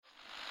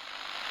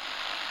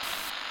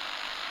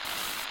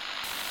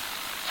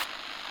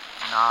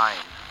9,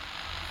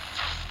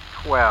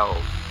 12,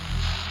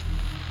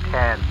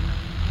 10,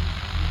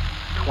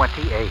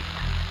 28,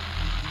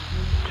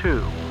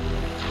 2,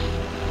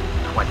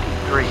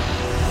 23.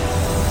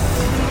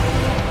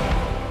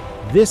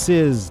 This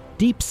is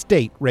Deep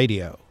State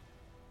Radio,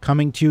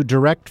 coming to you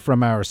direct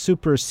from our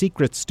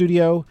super-secret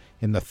studio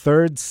in the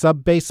third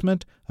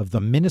sub-basement of the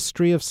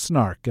Ministry of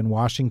Snark in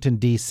Washington,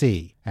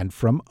 D.C., and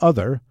from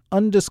other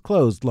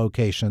undisclosed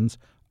locations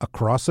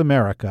across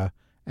America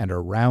and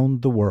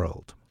around the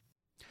world.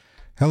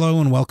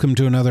 Hello and welcome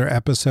to another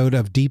episode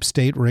of Deep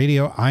State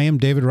Radio. I am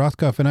David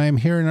Rothkopf, and I am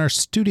here in our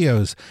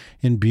studios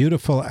in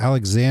beautiful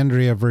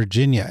Alexandria,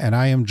 Virginia, and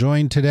I am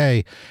joined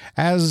today,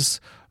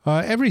 as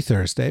every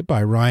Thursday,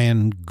 by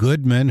Ryan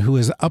Goodman, who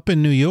is up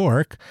in New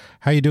York.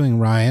 How you doing,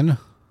 Ryan?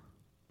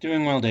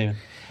 Doing well, David.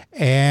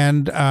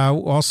 And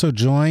also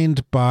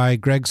joined by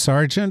Greg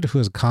Sargent, who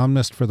is a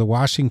columnist for the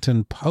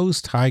Washington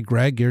Post. Hi,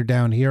 Greg. You're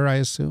down here, I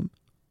assume?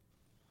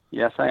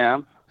 Yes, I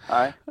am.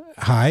 Hi.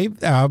 Hi.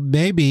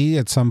 Maybe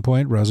at some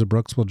point Rosa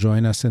Brooks will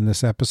join us in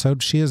this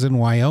episode. She is in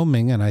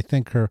Wyoming, and I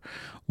think her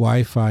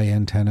Wi-Fi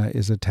antenna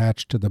is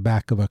attached to the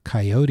back of a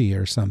coyote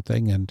or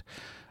something, and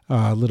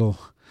a little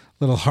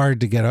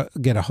hard to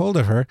get a hold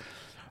of her.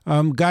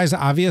 Guys,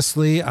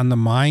 obviously on the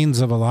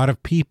minds of a lot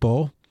of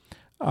people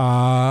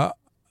are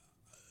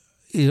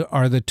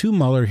the two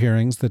Mueller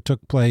hearings that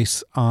took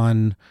place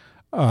on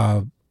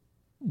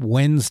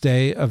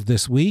Wednesday of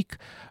this week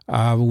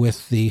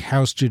with the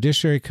House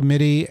Judiciary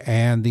Committee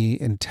and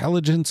the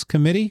Intelligence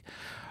Committee.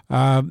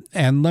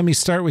 And let me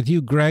start with you,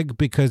 Greg,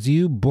 because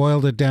you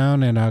boiled it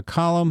down in a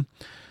column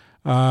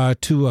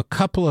to a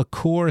couple of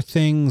core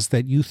things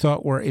that you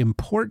thought were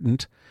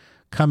important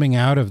coming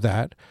out of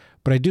that.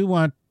 But I do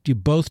want you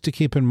both to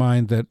keep in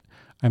mind that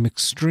I'm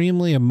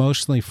extremely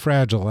emotionally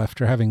fragile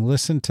after having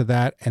listened to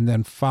that and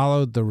then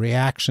followed the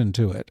reaction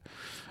to it,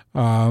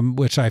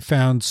 which I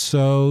found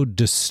so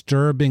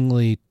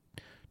disturbingly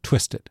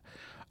twisted.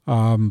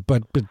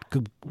 But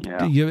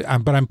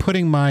I'm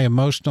putting my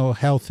emotional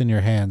health in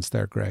your hands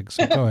there, Greg.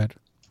 So go ahead.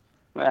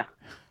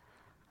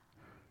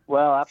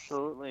 Well,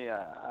 absolutely.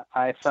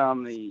 I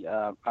found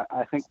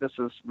I think this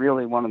is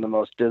really one of the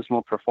most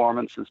dismal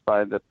performances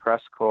by the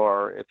press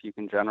corps, if you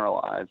can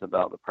generalize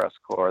about the press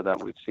corps,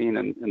 that we've seen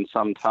in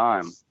some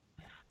time.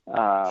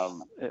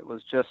 It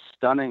was just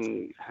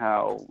stunning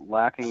how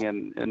lacking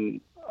in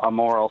a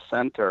moral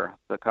center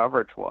the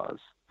coverage was.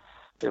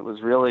 It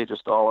was really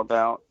just all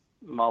about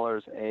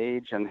Mueller's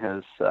age and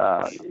his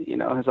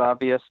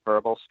obvious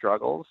verbal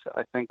struggles.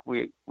 I think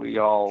we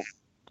all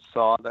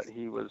saw that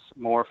he was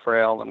more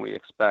frail than we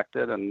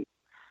expected and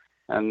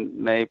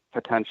may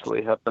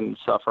potentially have been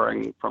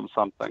suffering from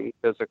something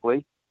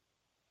physically.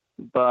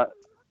 But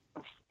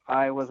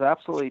I was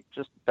absolutely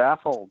just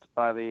baffled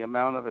by the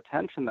amount of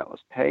attention that was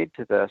paid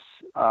to this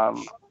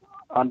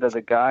under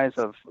the guise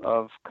of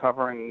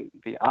covering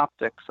the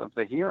optics of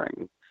the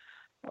hearing.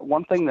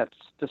 One thing that's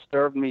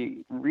disturbed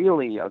me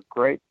really a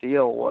great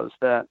deal was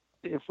that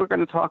if we're going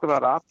to talk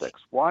about optics,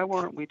 why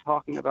weren't we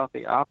talking about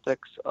the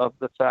optics of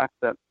the fact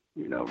that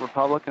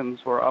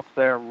Republicans were up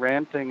there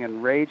ranting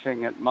and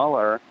raging at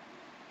Mueller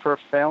for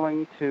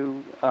failing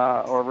to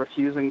or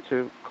refusing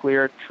to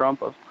clear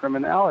Trump of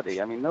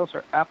criminality? I mean, those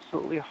are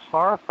absolutely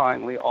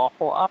horrifyingly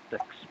awful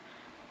optics,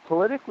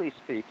 politically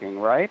speaking,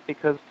 right?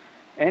 Because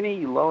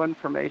any low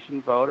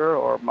information voter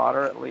or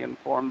moderately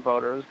informed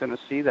voter is going to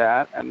see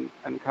that and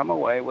come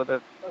away with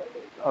a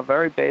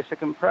very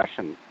basic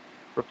impression.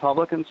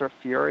 Republicans are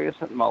furious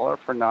at Mueller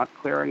for not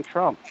clearing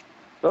Trump.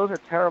 Those are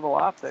terrible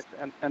optics,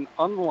 and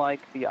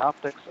unlike the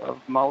optics of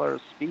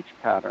Mueller's speech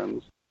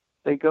patterns,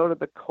 they go to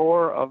the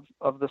core of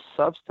the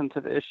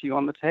substantive issue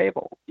on the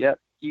table. Yet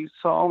you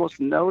saw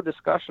almost no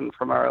discussion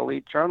from our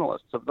elite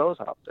journalists of those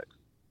optics.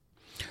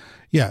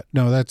 Yeah,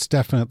 no, that's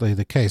definitely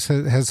the case.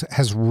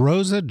 Has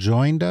Rosa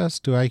joined us?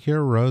 Do I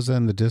hear Rosa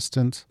in the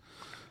distance?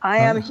 I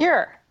am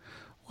here.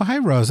 Well, hi,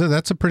 Rosa.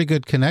 That's a pretty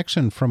good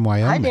connection from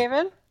Wyoming. Hi,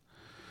 David.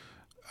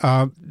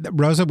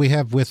 Rosa, we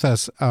have with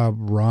us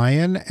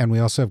Ryan, and we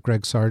also have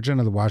Greg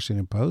Sargent of the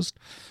Washington Post.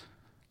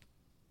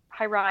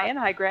 Hi, Ryan.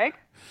 Hi, Greg.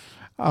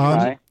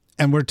 Hi.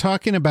 And we're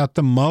talking about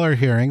the Mueller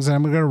hearings, and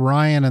I'm going to go to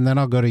Ryan, and then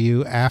I'll go to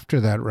you after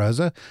that,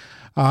 Rosa.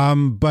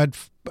 Ryan,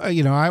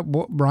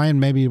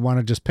 maybe you want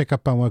to just pick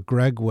up on what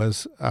Greg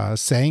was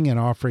saying and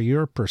offer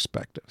your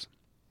perspectives.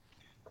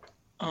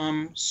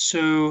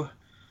 So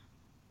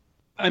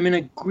I'm in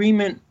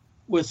agreement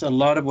with a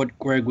lot of what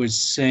Greg was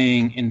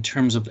saying in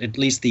terms of at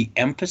least the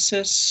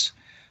emphasis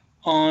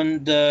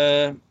on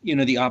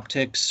the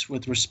optics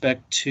with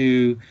respect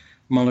to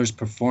Mueller's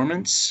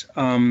performance.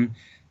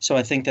 So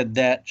I think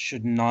that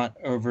should not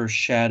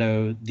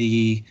overshadow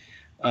the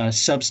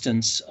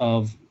substance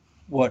of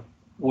what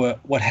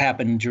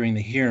happened during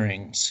the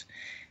hearings.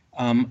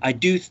 I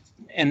do,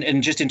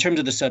 and just in terms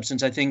of the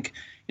substance, I think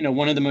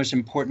one of the most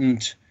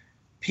important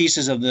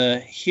pieces of the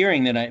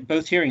hearing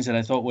both hearings that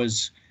I thought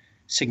was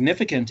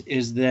significant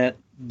is that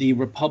the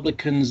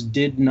Republicans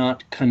did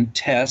not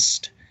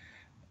contest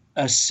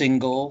a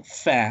single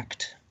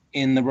fact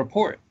in the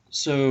report.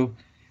 So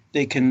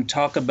they can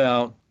talk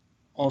about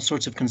all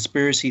sorts of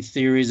conspiracy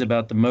theories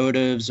about the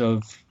motives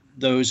of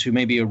those who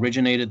maybe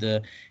originated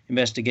the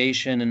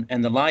investigation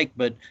and the like.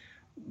 But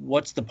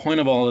what's the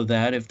point of all of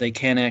that if they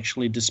can't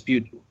actually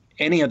dispute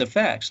any of the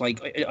facts?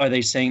 Like, are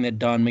they saying that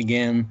Don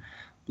McGahn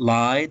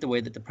lied the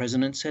way that the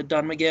president said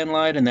Don McGahn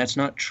lied, and that's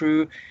not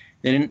true?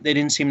 They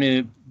didn't seem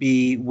to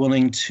be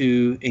willing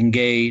to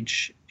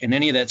engage in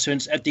any of that. So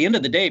at the end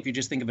of the day, if you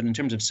just think of it in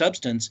terms of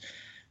substance,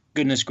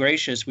 goodness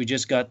gracious, we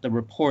just got the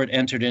report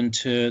entered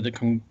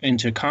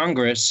into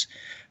Congress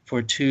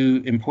for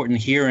 2 important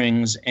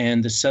hearings,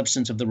 and the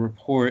substance of the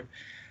report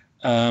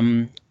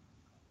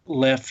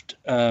left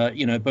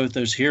both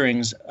those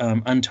hearings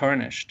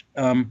untarnished.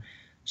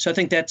 So I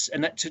think that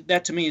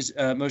to me is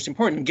most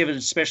important, given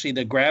especially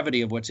the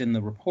gravity of what's in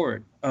the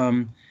report.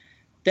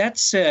 That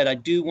said, I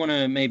do want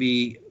to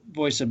maybe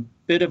voice a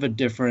bit of a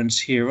difference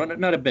here. Well,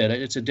 not a bit,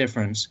 it's a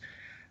difference,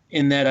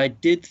 in that I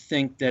did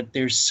think that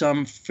there's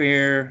some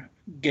fairness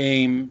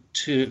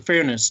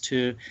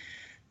to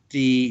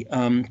the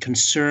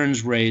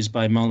concerns raised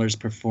by Mueller's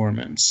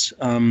performance.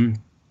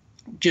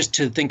 Just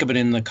to think of it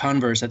in the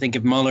converse, I think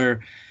if Mueller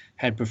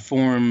had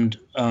performed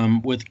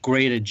with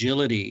great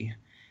agility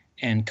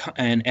and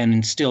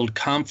instilled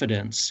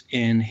confidence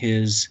in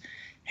his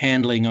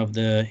handling of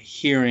the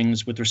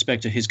hearings with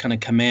respect to his kind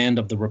of command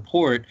of the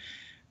report,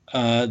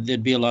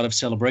 there'd be a lot of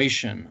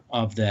celebration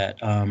of that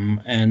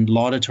and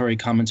laudatory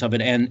comments of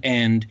it,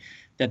 and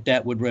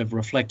that would have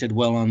reflected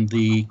well on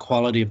the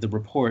quality of the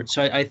report.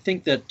 So I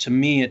think that, to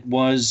me, it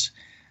was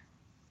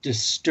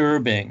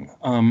disturbing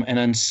and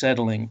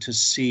unsettling to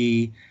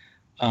see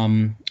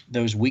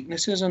those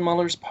weaknesses on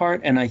Mueller's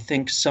part. And I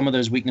think some of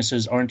those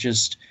weaknesses aren't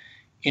just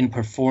in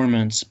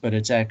performance, but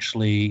it's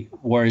actually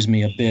worries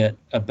me a bit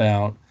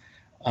about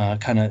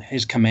kind of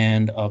his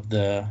command of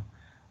this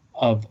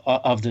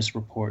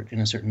report in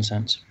a certain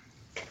sense.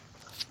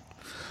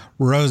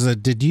 Rosa,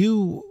 did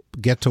you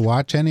get to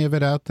watch any of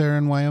it out there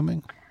in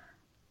Wyoming?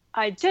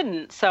 I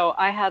didn't. So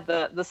I had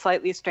the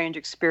slightly strange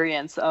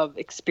experience of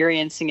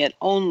experiencing it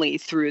only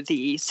through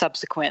the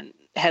subsequent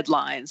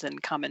headlines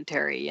and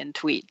commentary and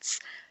tweets.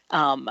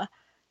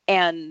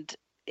 And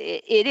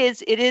it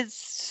is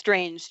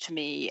strange to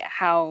me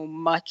how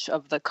much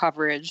of the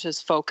coverage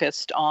is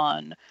focused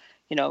on,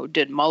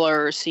 did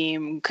Mueller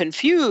seem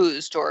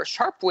confused or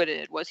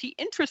sharp-witted? Was he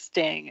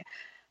interesting?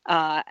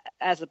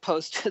 As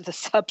opposed to the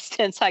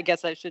substance. I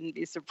guess I shouldn't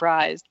be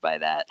surprised by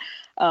that.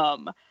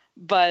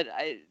 But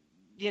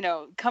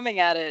coming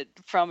at it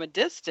from a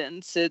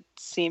distance, it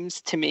seems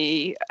to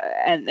me,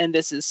 and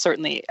this is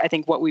certainly, I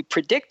think, what we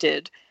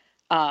predicted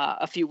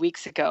a few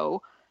weeks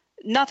ago,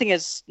 nothing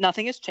has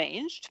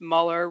changed.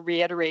 Mueller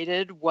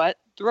reiterated what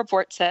the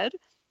report said.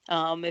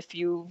 If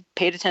you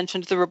paid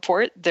attention to the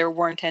report, there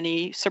weren't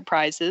any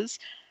surprises.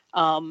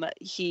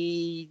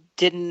 He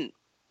didn't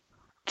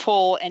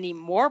pull any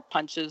more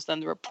punches than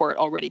the report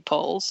already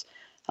pulls.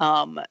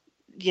 So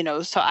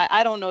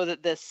I don't know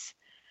that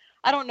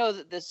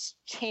this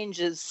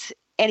changes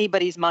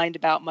anybody's mind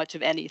about much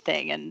of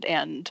anything.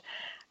 And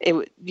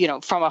it,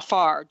 from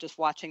afar, just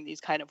watching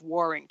these kind of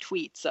warring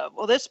tweets of,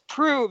 well, this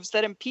proves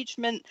that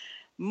impeachment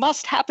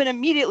must happen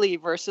immediately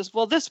versus,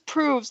 well, this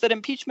proves that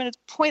impeachment is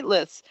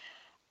pointless.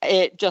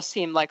 It just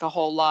seemed like a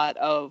whole lot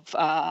of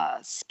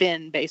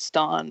spin based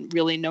on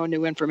really no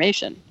new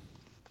information.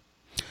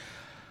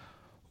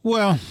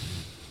 Well,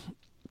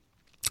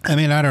 I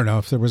mean, I don't know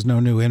if there was no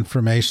new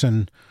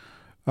information,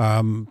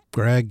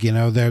 Greg.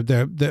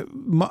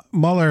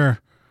 Mueller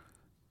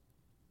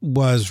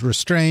was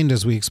restrained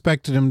as we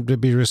expected him to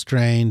be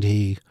restrained.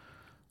 He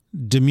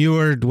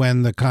demurred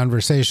when the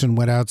conversation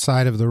went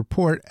outside of the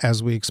report,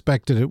 as we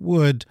expected it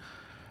would.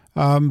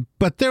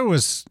 But there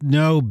was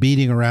no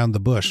beating around the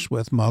bush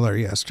with Mueller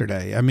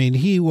yesterday. I mean,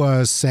 he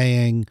was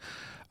saying,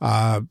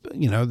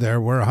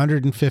 there were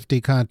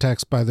 150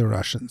 contacts by the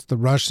Russians. The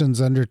Russians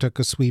undertook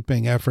a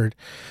sweeping effort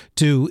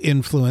to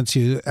influence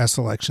U.S.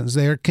 elections.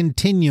 They are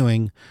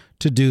continuing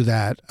to do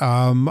that.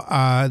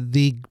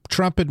 The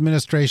Trump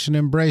administration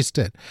embraced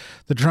it.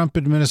 The Trump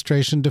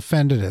administration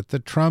defended it. The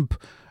Trump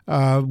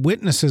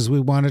witnesses we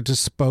wanted to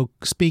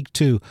speak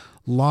to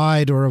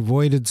lied or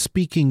avoided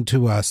speaking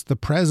to us. The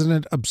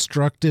president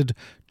obstructed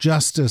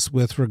justice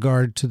with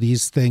regard to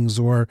these things,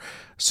 or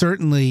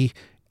certainly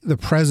the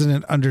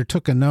president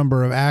undertook a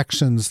number of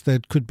actions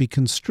that could be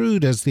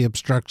construed as the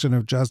obstruction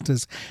of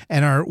justice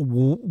and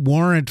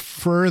warrant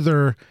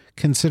further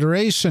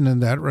consideration in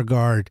that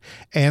regard.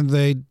 And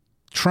the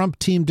Trump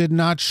team did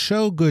not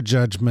show good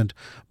judgment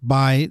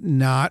by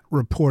not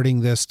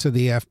reporting this to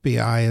the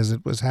FBI as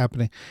it was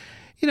happening.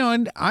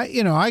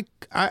 I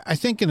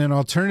think in an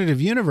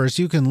alternative universe,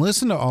 you can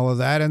listen to all of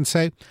that and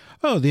say,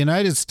 oh, the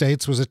United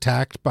States was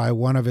attacked by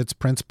one of its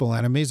principal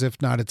enemies,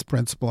 if not its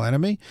principal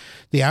enemy.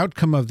 The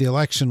outcome of the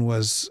election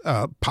was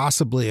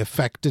possibly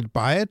affected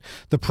by it.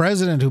 The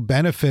president who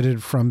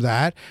benefited from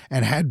that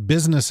and had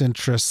business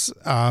interests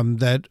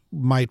that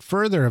might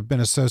further have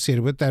been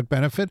associated with that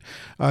benefit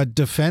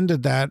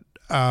defended that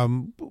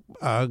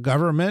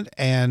government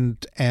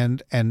and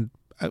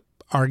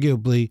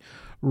arguably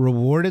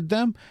rewarded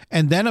them,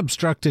 and then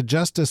obstructed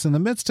justice in the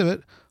midst of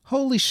it,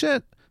 holy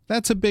shit,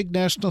 that's a big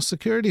national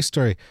security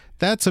story.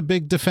 That's a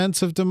big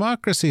defense of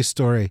democracy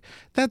story.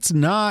 That's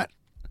not,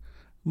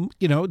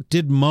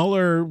 did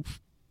Mueller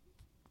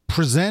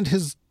present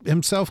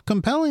himself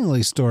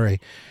compellingly story?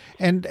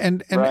 And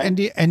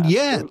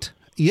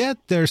yet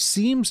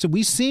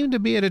we seem to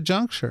be at a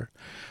juncture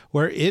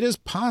where it is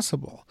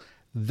possible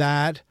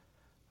that,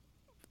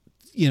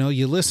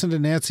 you listen to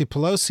Nancy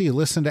Pelosi, you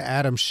listen to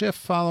Adam Schiff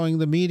following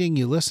the meeting,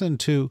 you listen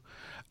to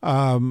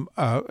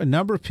a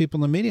number of people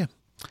in the media.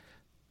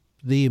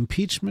 The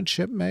impeachment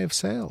ship may have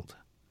sailed.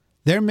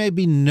 There may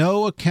be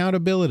no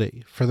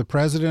accountability for the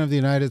President of the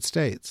United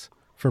States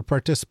for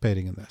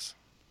participating in this.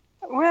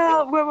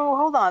 Well,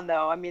 hold on,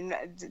 though. I mean,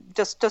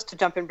 just to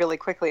jump in really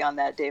quickly on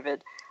that,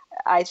 David,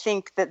 I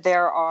think that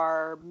there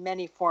are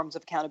many forms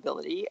of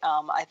accountability.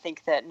 I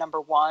think that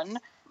number one,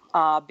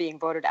 being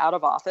voted out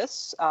of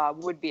office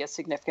would be a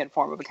significant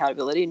form of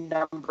accountability.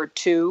 Number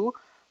two,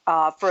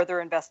 further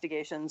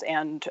investigations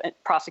and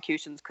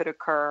prosecutions could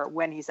occur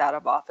when he's out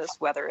of office,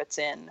 whether it's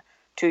in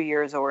 2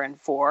 years or in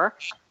 4.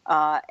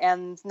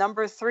 And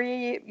number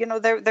three,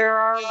 there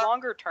are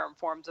longer term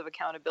forms of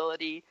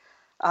accountability.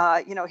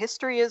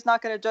 History is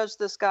not going to judge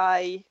this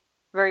guy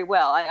very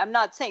well. I'm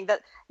not saying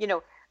that,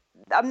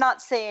 I'm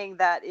not saying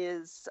that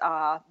is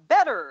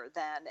better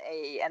than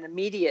an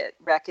immediate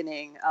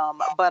reckoning,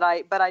 but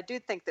I do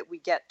think that we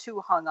get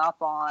too hung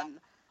up on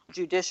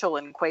judicial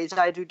and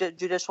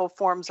quasi-judicial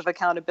forms of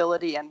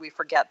accountability, and we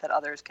forget that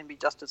others can be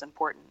just as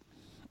important.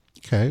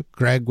 Okay,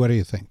 Greg, what do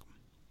you think?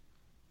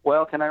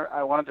 Well,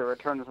 I wanted to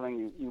return to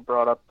something you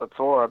brought up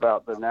before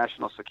about the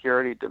national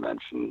security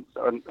dimension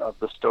of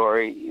the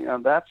story.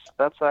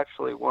 That's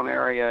actually one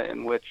area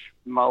in which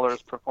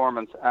Mueller's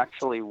performance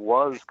actually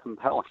was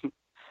compelling,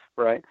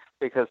 right?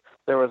 Because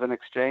there was an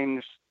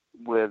exchange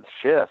with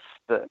Schiff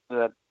that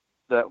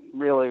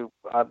really,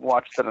 I've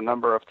watched it a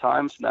number of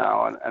times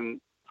now,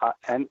 and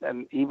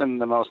even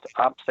the most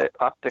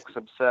optics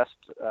obsessed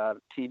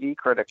TV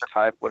critic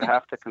type would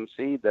have to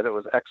concede that it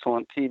was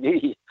excellent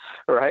TV,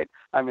 right?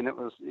 I mean, it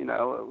was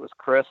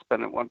crisp,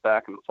 and it went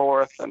back and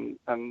forth, and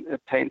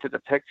it painted a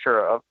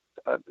picture of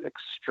an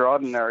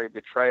extraordinary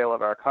betrayal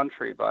of our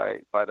country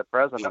by the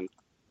president,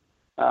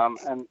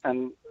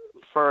 and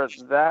for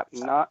that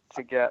not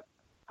to get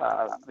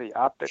the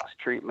optics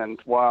treatment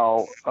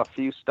while a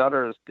few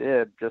stutters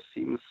did just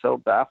seems so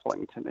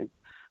baffling to me.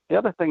 The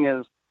other thing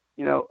is,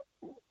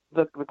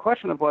 the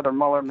question of whether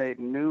Mueller made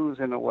news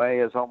in a way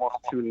is almost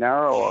too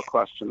narrow a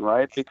question,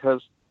 right?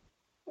 Because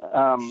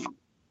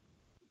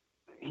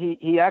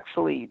he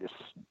actually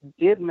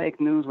did make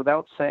news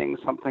without saying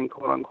something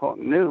quote unquote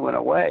new in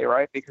a way,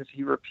 right? Because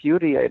he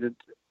repudiated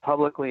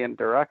publicly and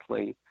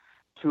directly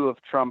 2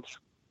 of Trump's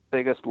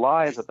biggest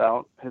lies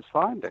about his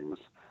findings.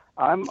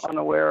 I'm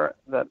unaware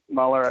that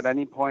Mueller at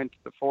any point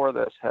before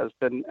this has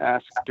been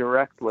asked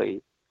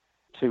directly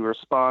to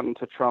respond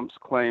to Trump's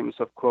claims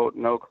of, quote,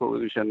 no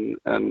collusion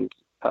and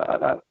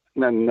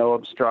no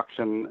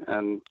obstruction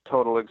and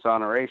total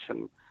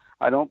exoneration.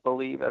 I don't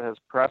believe that his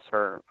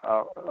presser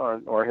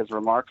or his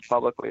remarks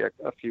publicly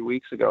a few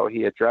weeks ago,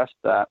 he addressed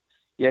that.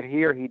 Yet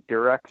here he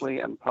directly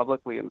and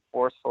publicly and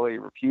forcefully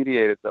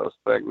repudiated those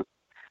things.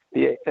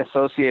 The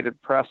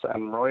Associated Press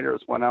and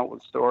Reuters went out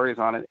with stories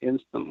on it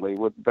instantly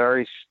with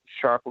very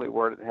sharply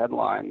worded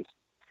headlines.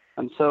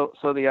 And so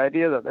the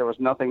idea that there was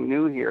nothing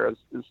new here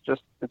is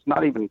just, it's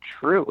not even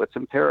true. It's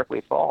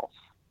empirically false.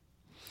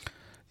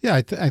 Yeah,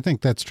 I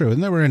think that's true.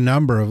 And there were a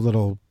number of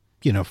little,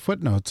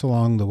 footnotes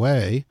along the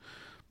way.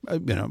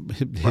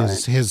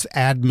 His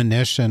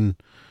admonition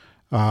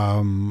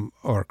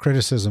or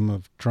criticism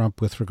of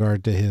Trump with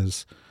regard to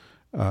his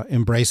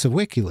embrace of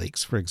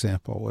WikiLeaks, for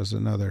example, was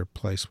another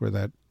place where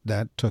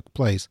that took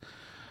place.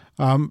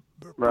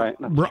 Right,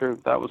 that's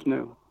true. That was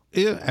new.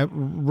 Yeah,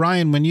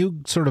 Ryan, when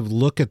you sort of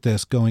look at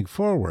this going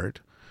forward,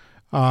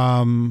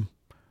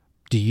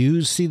 do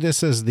you see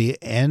this as the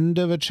end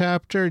of a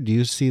chapter? Do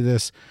you see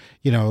this,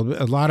 a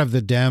lot of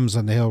the Dems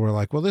on the Hill were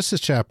like, well, this is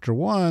chapter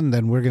 1,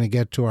 then we're going to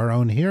get to our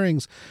own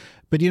hearings.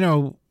 But,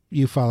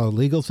 you follow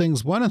legal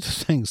things. One of the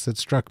things that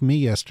struck me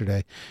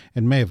yesterday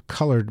and may have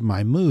colored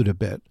my mood a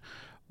bit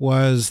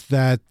was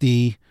that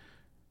the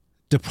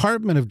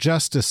Department of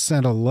Justice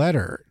sent a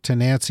letter to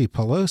Nancy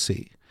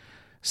Pelosi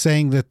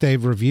saying that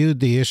they've reviewed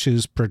the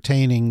issues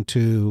pertaining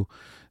to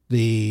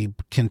the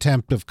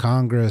contempt of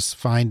Congress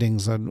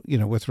findings on,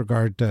 with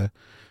regard to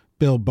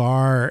Bill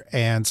Barr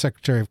and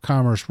Secretary of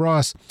Commerce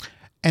Ross,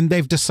 and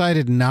they've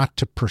decided not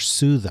to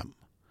pursue them.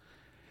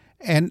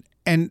 And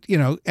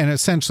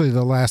essentially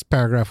the last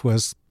paragraph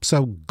was,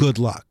 so good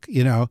luck,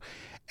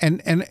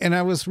 And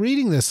I was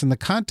reading this in the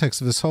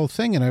context of this whole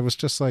thing, and I was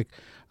just like,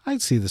 I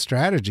see the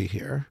strategy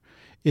here.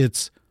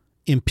 It's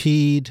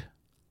impede,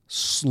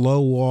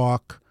 slow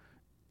walk,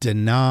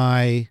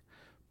 deny,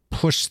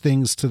 push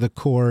things to the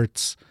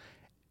courts.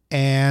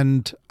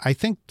 And I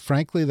think,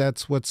 frankly,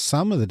 that's what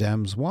some of the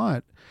Dems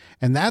want.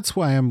 And that's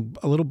why I'm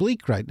a little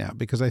bleak right now,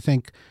 because I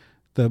think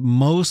the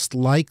most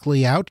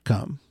likely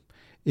outcome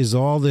is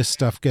all this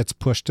stuff gets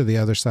pushed to the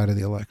other side of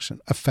the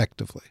election,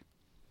 effectively.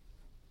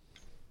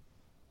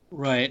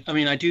 Right. I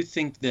mean, I do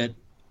think that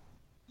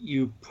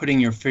you putting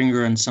your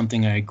finger on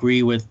something I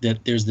agree with,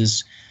 that there's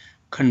this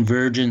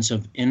convergence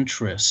of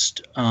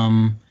interest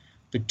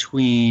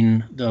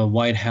between the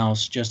White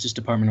House Justice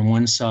Department on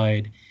one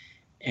side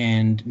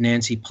and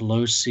Nancy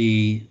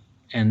Pelosi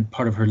and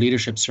part of her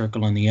leadership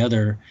circle on the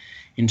other,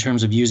 in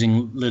terms of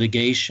using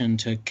litigation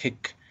to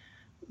kick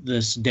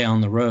this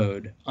down the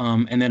road.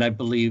 And then I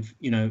believe,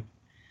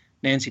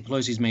 Nancy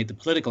Pelosi's made the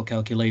political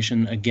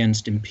calculation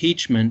against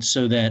impeachment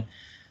so that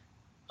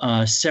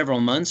several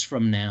months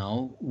from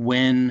now,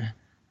 when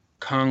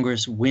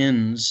Congress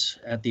wins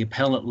at the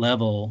appellate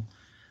level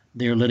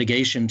their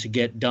litigation to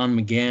get Don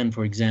McGahn,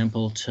 for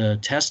example, to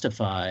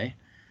testify,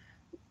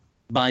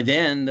 by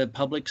then the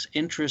public's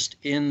interest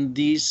in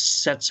these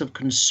sets of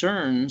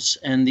concerns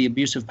and the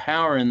abuse of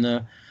power in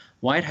the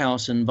White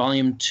House and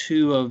Volume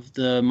 2 of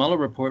the Mueller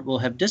report will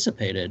have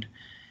dissipated.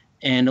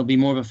 And it'll be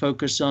more of a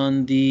focus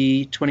on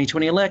the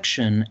 2020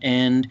 election,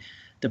 and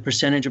the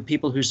percentage of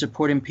people who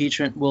support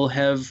impeachment will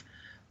have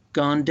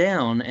gone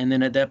down. And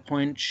then at that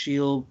point,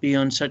 she'll be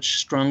on such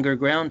stronger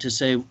ground to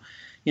say,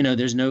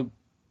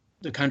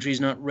 the country's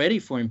not ready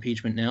for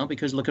impeachment now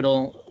because look at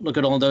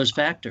all those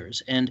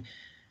factors. And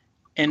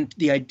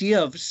the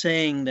idea of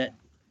saying that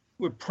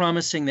we're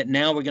promising that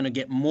now we're going to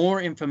get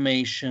more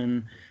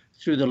information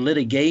through the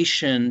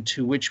litigation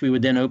to which we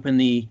would then open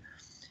the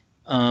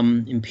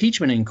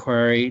impeachment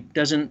inquiry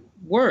doesn't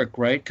work,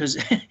 right? Because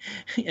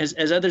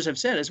as others have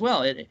said as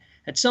well,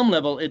 at some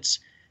level, it's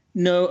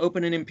no,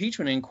 open an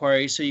impeachment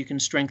inquiry so you can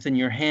strengthen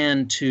your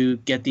hand to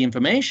get the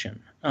information.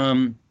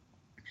 I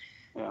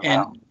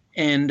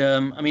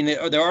mean,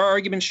 there are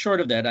arguments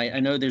short of that. I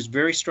know there's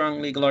very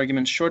strong legal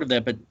arguments short of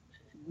that, but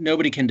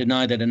nobody can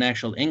deny that an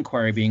actual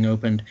inquiry being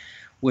opened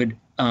would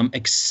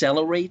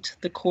accelerate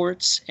the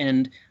courts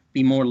and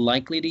be more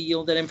likely to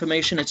yield that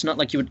information. It's not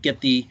like you would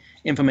get the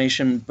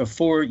information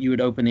before you would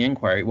open the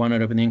inquiry. Why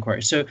not open the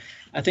inquiry? So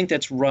I think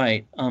that's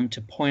right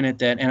to point at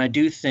that. And I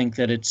do think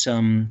that it's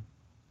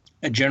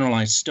a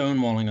generalized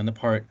stonewalling on the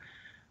part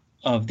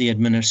of the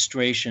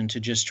administration to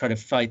just try to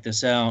fight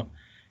this out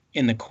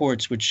in the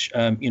courts, which,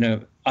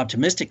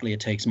 optimistically it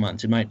takes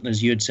months. It might,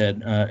 as you had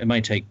said, it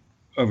might take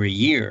over a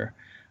year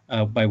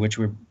by which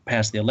we're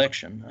past the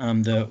election.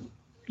 The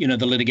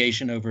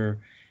litigation over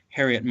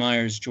Harriet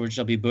Miers, George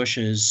W.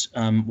 Bush's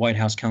White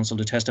House counsel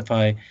to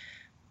testify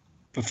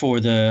before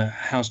the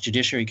House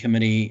Judiciary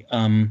Committee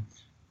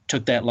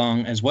took that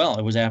long as well.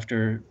 It was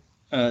after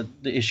the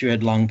issue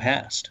had long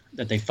passed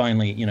that they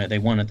finally, they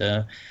won at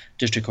the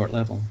district court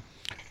level.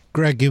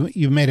 Greg,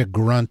 you made a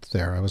grunt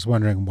there. I was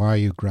wondering why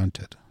you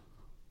grunted.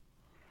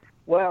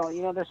 Well,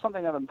 there's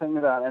something I've been thinking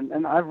about,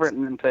 and I've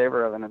written in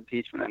favor of an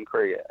impeachment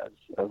inquiry,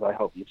 as I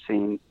hope you've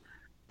seen.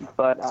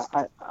 But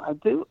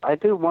I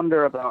do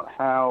wonder about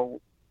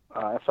how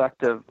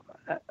effective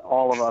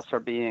all of us are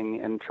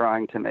being in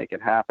trying to make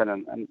it happen.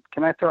 And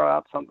can I throw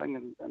out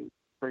something and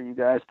for you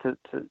guys to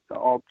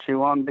all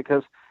chew on?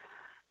 Because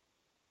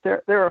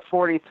there are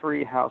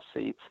 43 House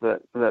seats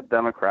that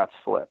Democrats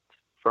flipped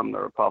from the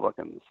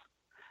Republicans.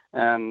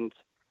 And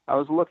I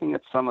was looking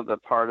at some of the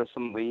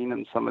partisan lean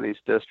in some of these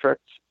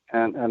districts,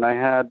 and I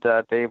had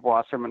Dave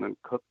Wasserman and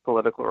Cook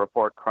Political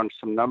Report crunch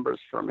some numbers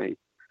for me.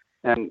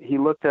 And he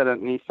looked at it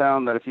and he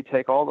found that if you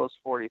take all those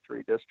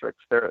 43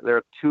 districts,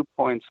 they're 2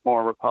 points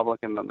more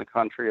Republican than the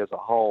country as a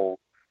whole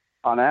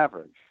on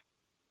average.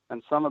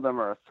 And some of them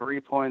are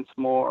 3 points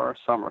more,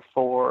 some are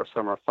 4,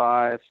 some are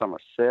 5, some are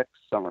 6,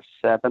 some are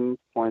 7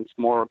 points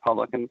more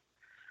Republican.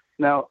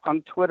 Now,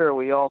 on Twitter,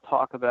 we all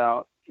talk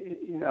about,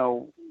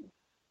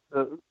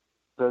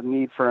 the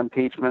need for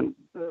impeachment,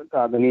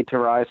 the need to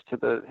rise to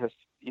the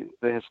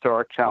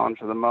historic challenge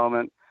of the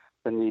moment,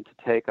 the need to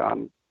take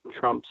on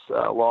Trump's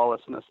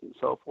lawlessness and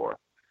so forth.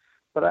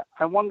 But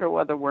I wonder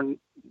whether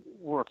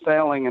we're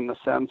failing in the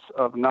sense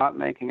of not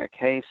making a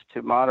case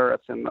to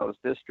moderates in those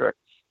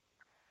districts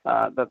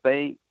that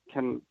they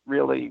can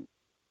really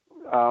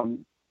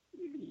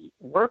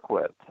work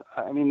with.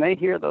 I mean, they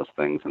hear those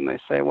things and they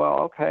say, well,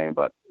 okay,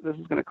 but this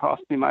is going to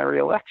cost me my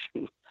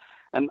reelection.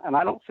 And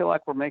I don't feel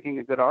like we're making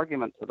a good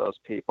argument to those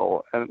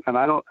people. And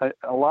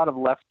a lot of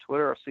left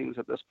Twitter seems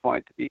at this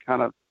point to be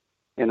kind of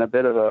in a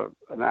bit of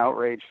an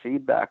outrage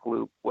feedback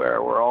loop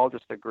where we're all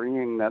just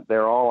agreeing that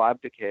they're all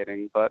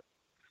abdicating, but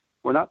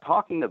we're not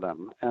talking to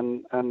them.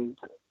 And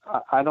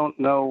I don't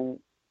know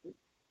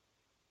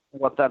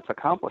what that's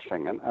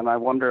accomplishing. And I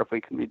wonder if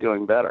we can be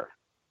doing better.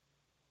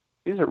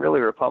 These are really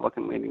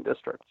Republican-leaning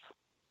districts,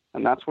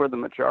 and that's where the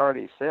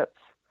majority sits.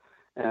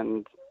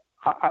 And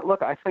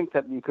I think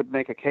that you could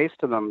make a case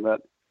to them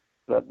that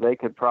they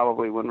could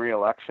probably win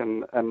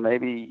re-election and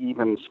maybe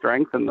even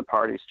strengthen the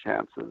party's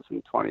chances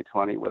in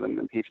 2020 with an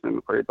impeachment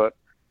inquiry. But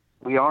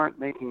we aren't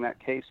making that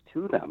case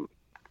to them,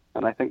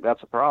 and I think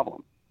that's a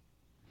problem.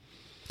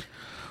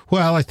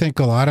 Well, I think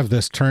a lot of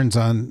this turns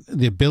on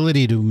the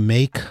ability to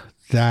make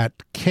that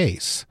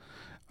case.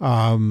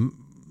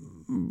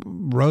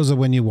 Rosa,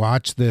 when you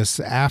watch this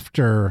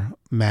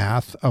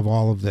aftermath of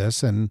all of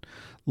this and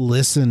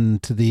listen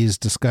to these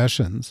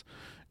discussions,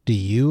 do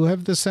you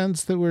have the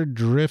sense that we're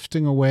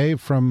drifting away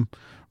from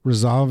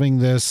resolving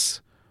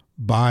this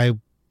by,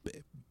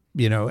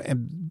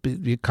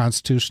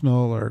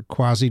 constitutional or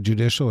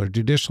quasi-judicial, or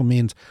judicial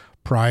means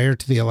prior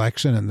to the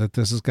election, and that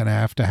this is going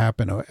to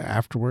happen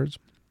afterwards?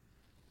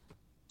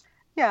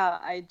 Yeah,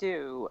 I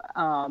do.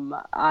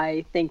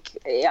 I think,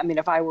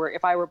 if I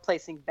were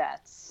placing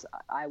bets,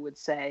 I would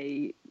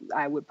say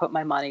I would put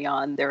my money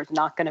on there's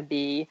not going to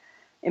be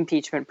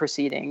impeachment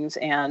proceedings,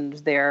 and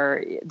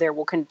there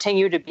will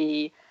continue to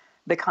be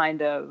the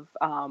kind of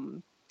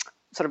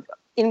sort of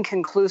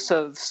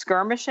inconclusive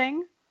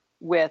skirmishing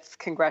with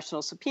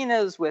congressional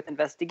subpoenas, with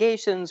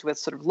investigations, with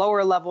sort of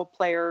lower level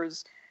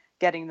players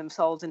getting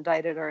themselves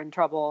indicted or in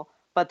trouble,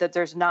 but that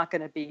there's not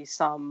going to be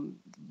some,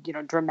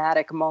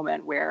 dramatic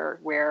moment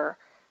where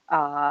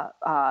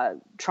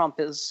Trump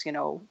is,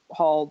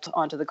 hauled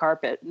onto the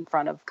carpet in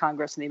front of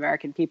Congress and the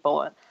American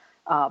people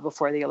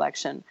before the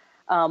election.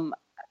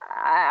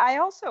 I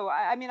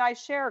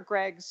share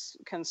Greg's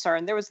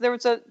concern. There was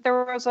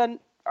an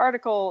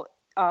article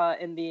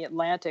in the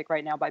Atlantic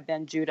right now by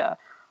Ben Judah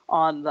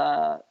on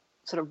the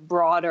sort of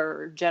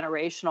broader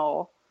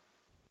generational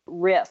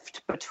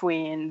rift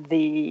between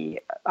the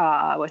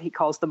what he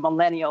calls the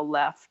millennial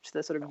left,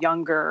 the sort of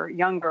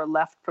younger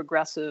left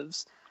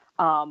progressives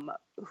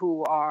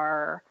who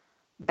are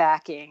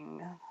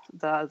backing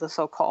the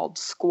so-called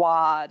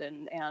squad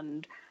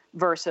and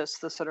versus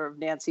the sort of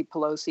Nancy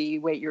Pelosi,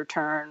 wait your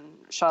turn,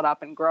 shut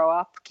up and grow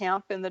up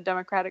camp in the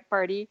Democratic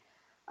Party.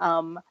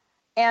 And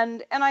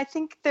I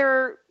think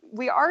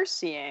we are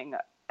seeing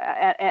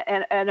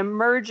an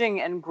emerging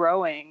and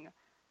growing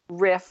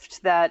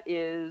rift that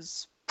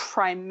is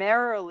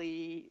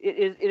primarily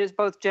it is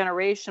both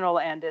generational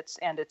and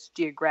it's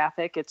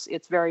geographic.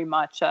 It's very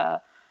much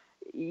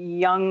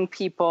young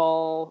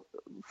people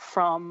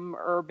from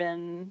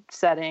urban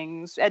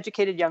settings,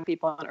 educated young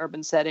people in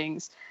urban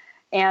settings,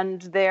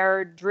 and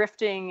they're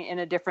drifting in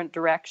a different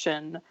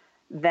direction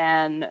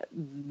than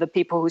the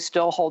people who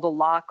still hold a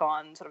lock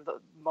on sort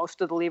of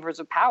most of the levers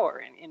of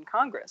power in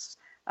Congress.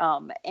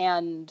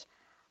 And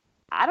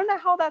I don't know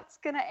how that's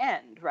going to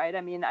end, right?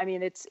 I mean,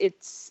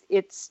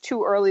 it's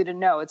too early to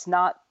know. It's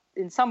not.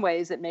 In some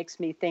ways, it makes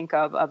me think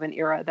of an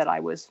era that I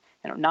was,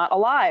 not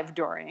alive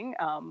during,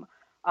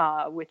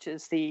 which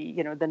is the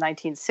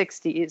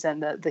 1960s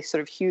and the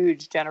sort of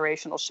huge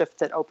generational shift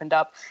that opened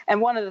up.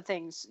 And one of the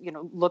things,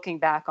 looking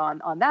back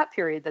on that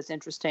period that's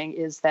interesting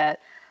is that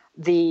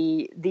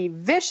the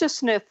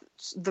viciousness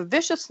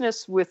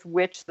with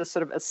which the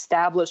sort of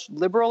established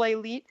liberal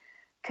elite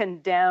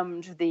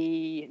condemned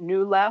the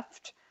new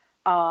left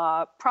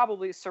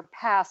probably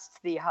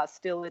surpassed the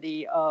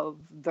hostility of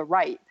the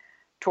right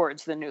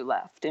towards the new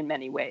left in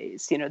many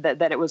ways.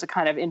 That it was a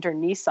kind of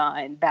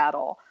internecine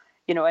battle.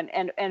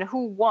 And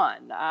who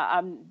won?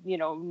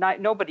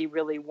 Nobody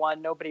really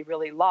won. Nobody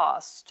really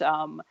lost.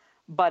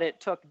 But it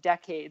took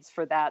decades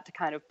for that to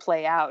kind of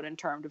play out in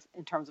terms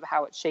of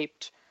how it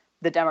shaped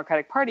the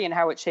Democratic Party and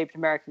how it shaped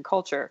American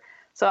culture.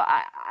 So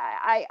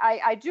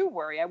I do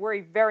worry. I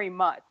worry very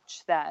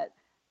much that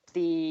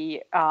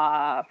the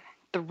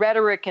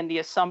rhetoric and the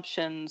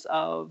assumptions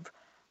of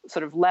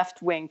sort of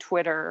left-wing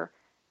Twitter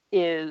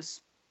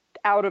is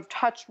out of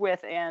touch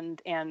with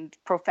and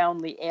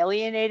profoundly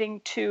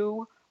alienating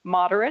to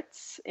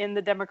moderates in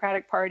the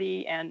Democratic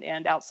Party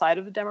and outside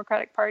of the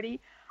Democratic Party.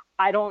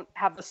 I don't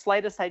have the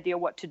slightest idea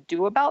what to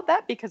do about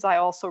that, because I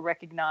also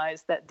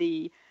recognize that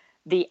the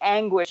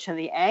anguish and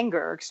the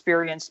anger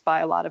experienced by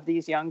a lot of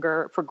these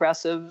younger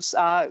progressives,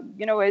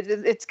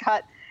 it's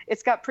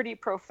got pretty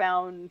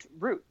profound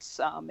roots.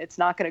 It's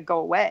not going to go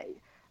away.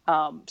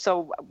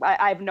 So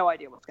I have no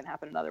idea what's going to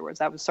happen. In other words,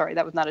 that was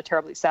not a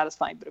terribly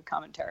satisfying bit of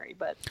commentary,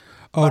 but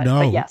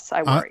yes,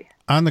 I worry.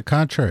 On the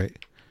contrary,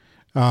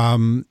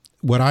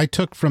 what I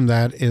took from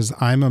that is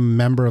I'm a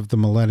member of the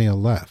millennial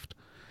left.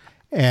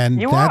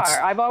 And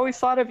I've always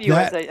thought of you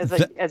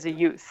as a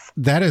youth.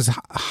 That is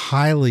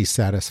highly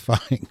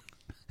satisfying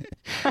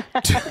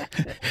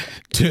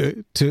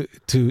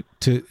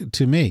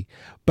to me.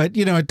 But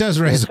it does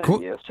raise a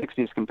question. Yeah,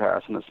 60s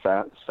comparison is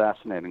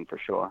fascinating for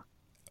sure.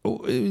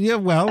 Yeah,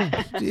 well,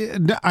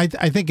 I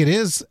think it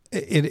is.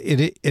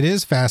 It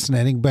is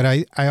fascinating, but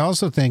I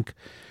also think,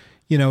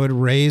 it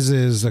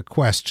raises a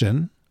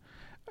question,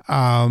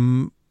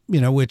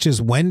 which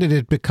is, when did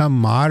it become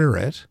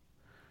moderate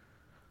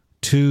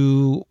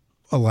to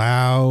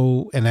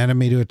allow an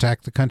enemy to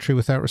attack the country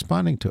without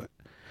responding to it?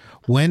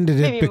 When did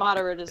maybe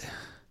moderate is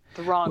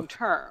the wrong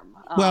term.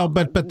 Well,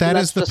 but that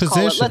is the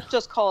position. Let's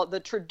just call it the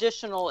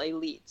traditional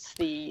elites,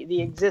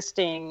 the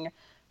existing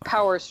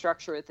power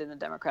structure within the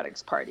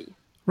Democratic Party.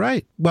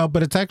 Right. Well,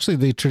 but it's actually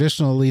the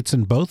traditional elites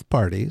in both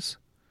parties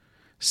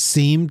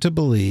seem to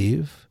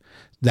believe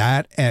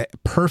that a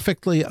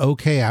perfectly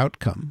okay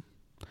outcome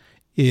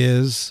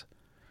is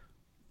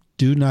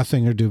do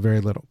nothing or do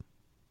very little.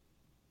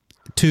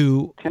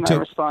 Can I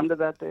respond to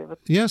that, David?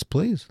 Yes,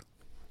 please.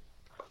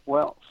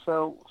 Well,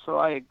 so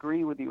I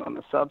agree with you on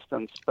the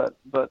substance,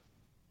 but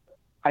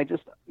I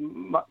just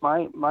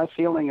my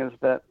feeling is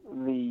that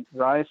the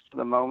rise to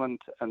the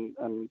moment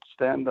and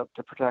stand up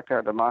to protect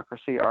our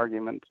democracy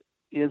argument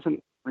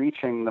isn't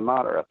reaching the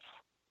moderates,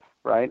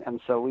 right?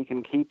 And so we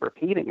can keep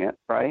repeating it,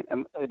 right?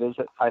 And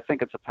I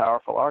think it's a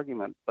powerful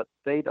argument, but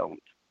they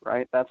don't,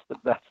 right? That's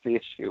the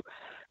issue,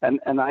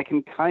 and I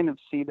can kind of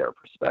see their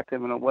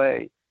perspective in a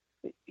way.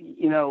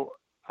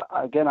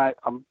 Again,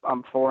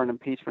 I'm for an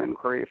impeachment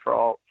inquiry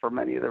for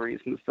many of the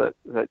reasons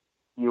that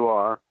you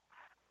are.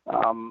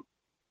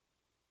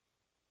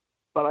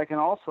 But I can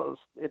also,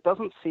 it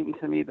doesn't seem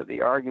to me that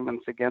the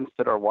arguments against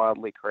it are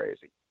wildly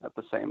crazy at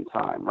the same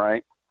time,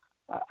 right?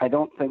 I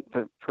don't think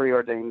the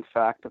preordained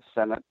fact of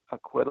Senate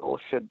acquittal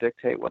should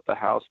dictate what the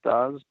House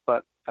does,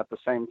 but at the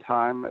same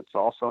time, it's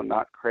also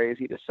not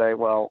crazy to say,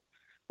 well,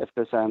 if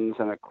this ends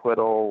in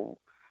acquittal,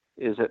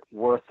 is it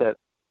worth it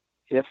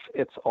if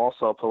it's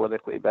also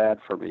politically bad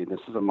for me?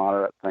 This is a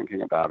moderate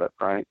thinking about it,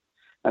 right?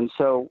 And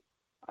so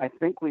I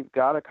think we've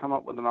got to come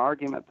up with an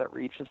argument that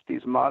reaches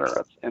these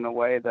moderates in a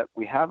way that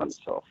we haven't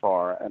so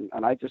far.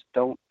 And I just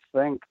don't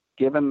think,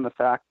 given the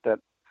fact that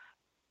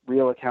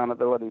real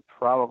accountability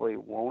probably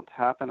won't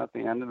happen at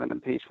the end of an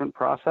impeachment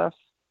process,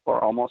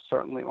 or almost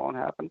certainly won't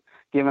happen,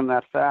 given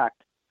that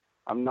fact,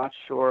 I'm not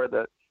sure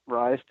that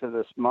rise to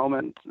this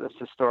moment, this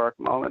historic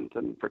moment,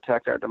 and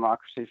protect our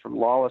democracy from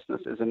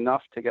lawlessness is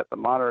enough to get the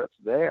moderates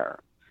there.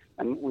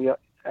 And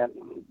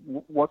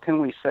what can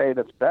we say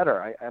that's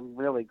better? I'm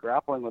really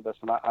grappling with this,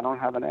 and I don't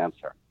have an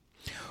answer.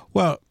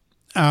 Well,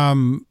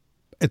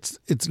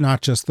 it's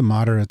not just the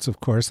moderates, of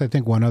course. I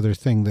think one other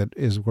thing that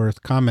is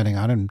worth commenting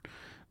on, and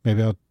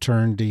maybe I'll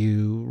turn to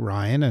you,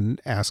 Ryan,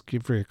 and ask you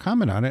for your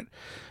comment on it,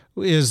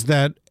 is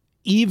that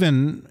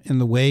even in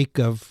the wake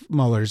of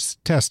Mueller's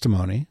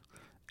testimony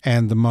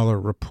and the Mueller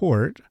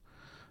report,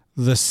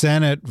 the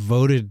Senate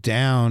voted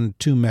down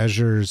two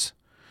measures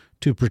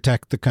to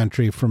protect the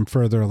country from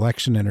further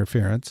election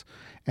interference,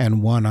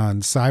 and one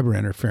on cyber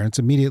interference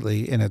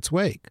immediately in its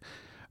wake.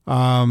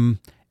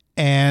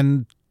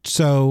 And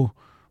so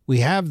we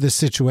have this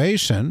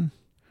situation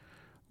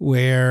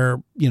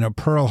where,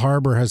 Pearl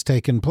Harbor has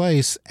taken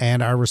place,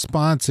 and our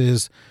response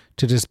is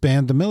to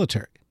disband the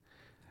military.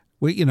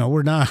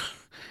 We're not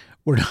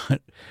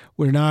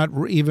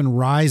even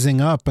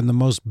rising up on the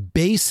most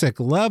basic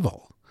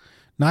level,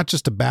 not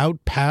just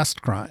about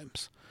past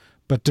crimes,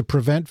 but to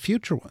prevent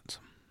future ones.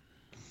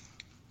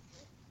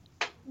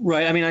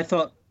 Right. I mean, I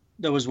thought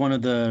that was one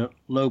of the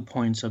low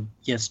points of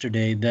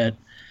yesterday, that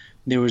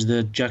there was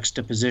the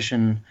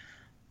juxtaposition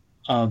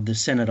of the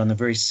Senate on the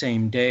very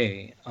same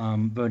day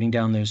voting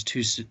down those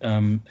two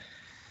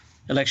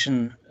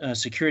election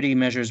security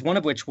measures, one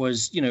of which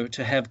was,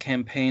 to have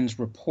campaigns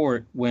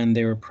report when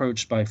they were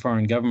approached by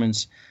foreign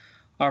governments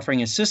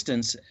offering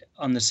assistance,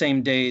 on the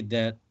same day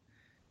that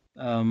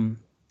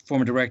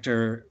former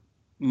Director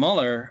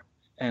Mueller,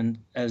 and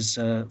as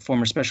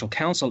former special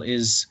counsel,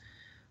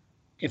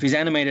 if he's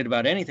animated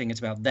about anything, it's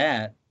about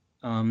that.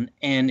 And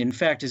in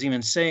fact, is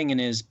even saying in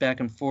his back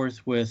and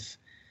forth with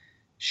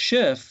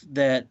Schiff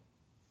that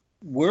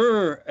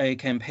were a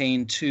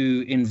campaign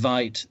to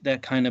invite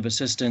that kind of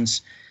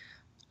assistance,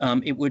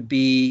 it would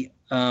be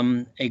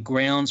a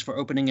grounds for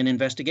opening an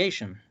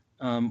investigation,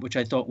 which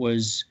I thought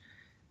was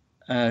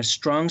a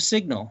strong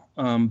signal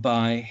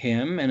by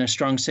him, and a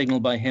strong signal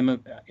by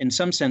him in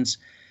some sense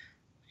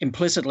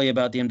implicitly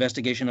about the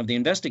investigation of the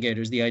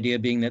investigators, the idea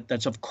being that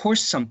that's of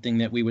course something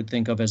that we would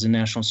think of as a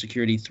national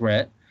security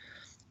threat.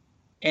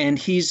 And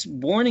he's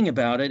warning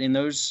about it in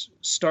those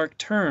stark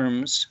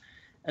terms.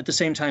 At the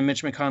same time,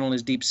 Mitch McConnell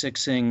is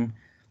deep-sixing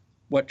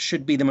what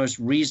should be the most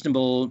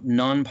reasonable,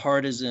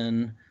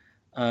 nonpartisan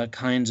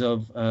kinds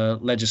of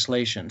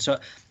legislation.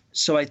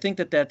 So I think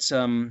that that's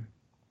a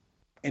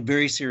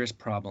very serious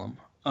problem.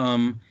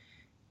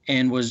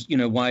 And was,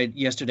 why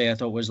yesterday I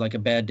thought was like a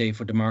bad day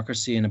for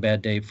democracy and a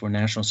bad day for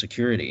national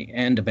security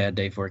and a bad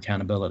day for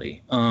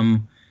accountability.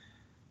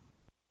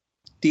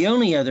 The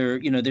only other,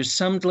 there's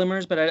some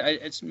glimmers, but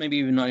it's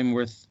maybe not even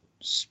worth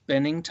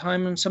spending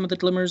time on some of the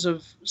glimmers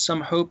of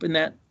some hope in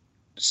that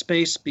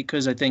space,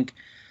 because I think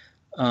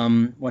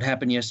what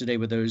happened yesterday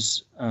with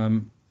those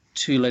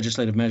two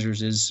legislative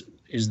measures is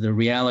the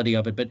reality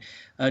of it. But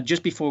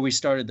just before we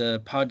started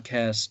the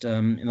podcast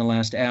in the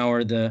last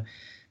hour, the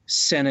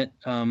Senate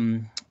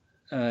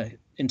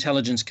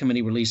Intelligence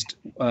Committee released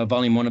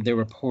Volume 1 of their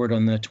report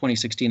on the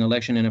 2016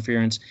 election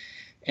interference.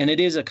 And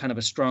it is a kind of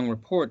a strong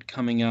report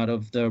coming out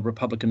of the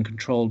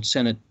Republican-controlled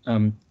Senate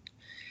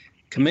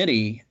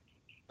committee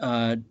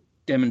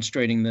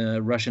demonstrating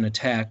the Russian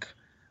attack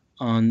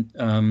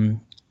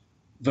on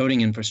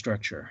voting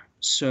infrastructure.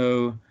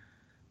 So,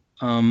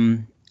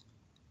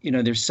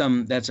 there's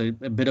that's a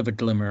bit of a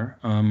glimmer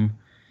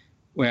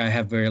where I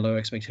have very low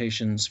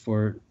expectations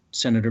for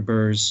Senator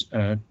Burr's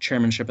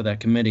chairmanship of that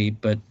committee,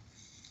 but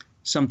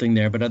something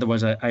there. But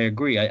otherwise, I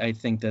agree. I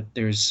think that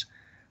there's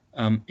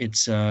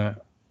it's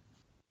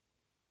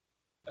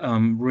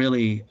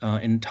really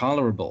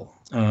intolerable,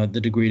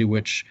 the degree to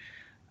which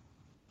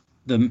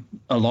the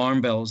alarm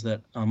bells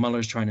that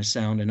Mueller's trying to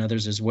sound, and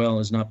others as well,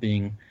 is not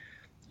being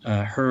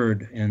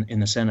heard in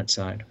the Senate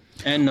side,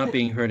 and not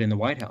being heard in the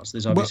White House.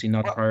 There's obviously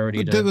not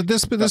priority to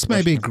this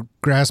may be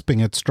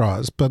grasping at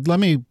straws, but let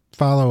me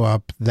follow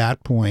up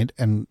that point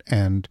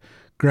and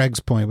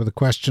Greg's point with a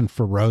question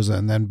for Rosa,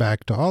 and then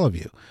back to all of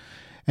you.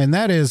 And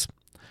that is,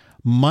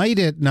 might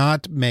it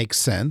not make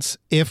sense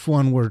if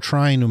one were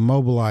trying to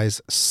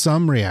mobilize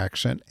some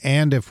reaction,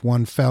 and if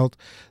one felt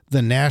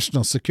the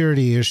national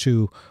security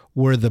issue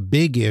were the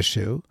big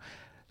issue,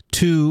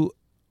 to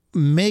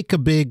make a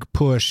big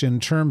push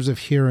in terms of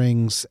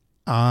hearings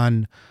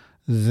on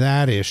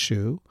that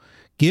issue,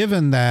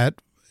 given that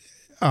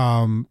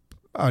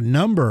a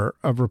number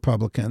of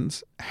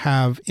Republicans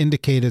have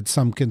indicated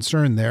some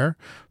concern there,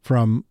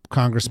 from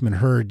Congressman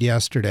Hurd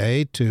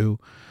yesterday to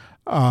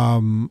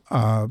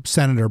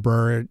Senator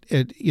Burr,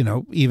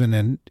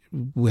 even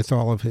with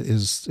all of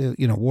his,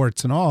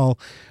 warts and all,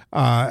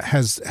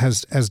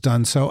 has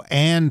done so,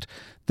 and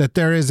that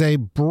there is a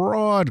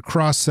broad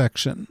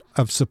cross-section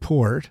of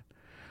support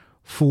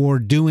for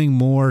doing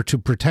more to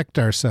protect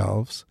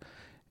ourselves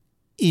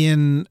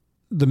in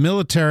the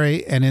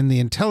military and in the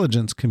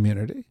intelligence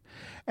community,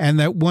 and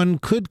that one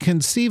could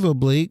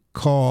conceivably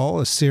call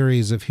a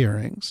series of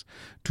hearings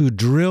to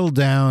drill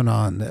down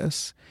on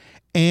this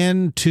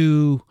and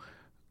to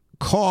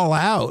call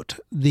out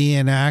the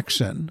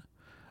inaction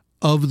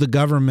of the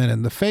government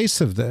in the face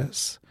of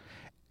this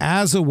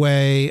as a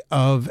way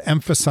of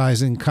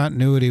emphasizing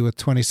continuity with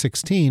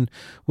 2016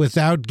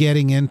 without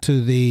getting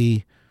into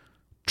the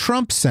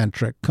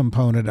Trump-centric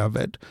component of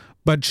it,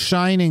 but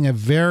shining a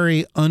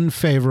very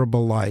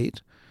unfavorable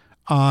light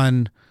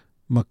on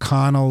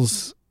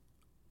McConnell's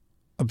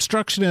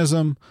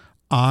obstructionism,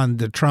 on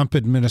the Trump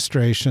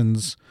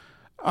administration's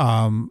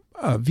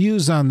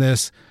views on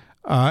this,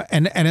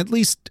 and at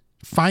least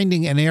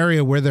finding an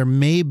area where there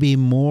may be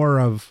more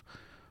of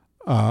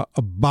a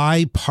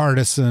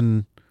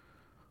bipartisan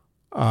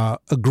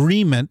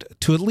agreement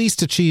to at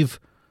least achieve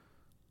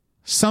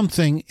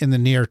something in the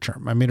near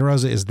term. I mean,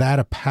 Rosa, is that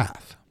a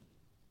path?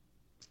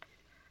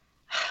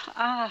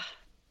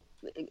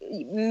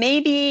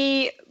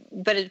 Maybe,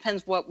 but it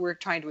depends what we're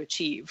trying to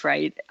achieve,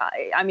 right?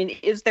 I mean,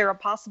 is there a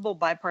possible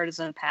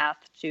bipartisan path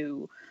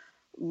to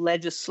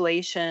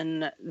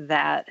legislation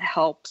that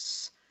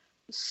helps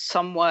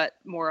somewhat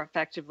more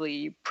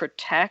effectively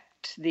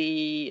protect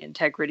the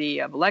integrity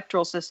of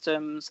electoral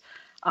systems,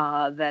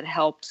 that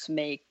helps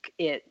make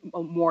it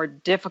more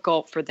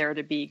difficult for there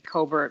to be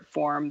covert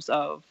forms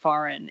of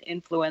foreign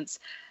influence?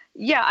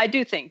 Yeah, I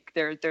do think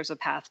there's a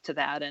path to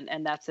that,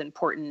 and that's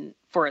important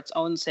for its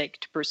own sake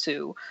to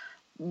pursue.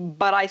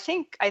 But I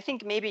think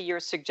maybe you're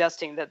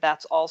suggesting that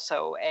that's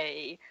also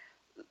a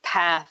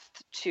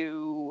path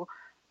to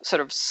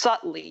sort of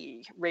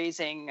subtly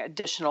raising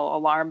additional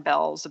alarm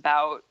bells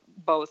about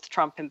both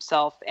Trump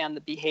himself and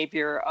the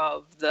behavior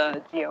of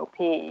the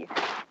GOP.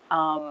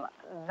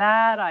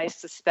 That I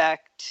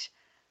suspect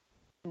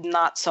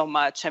not so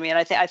much. I mean,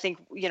 I think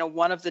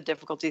one of the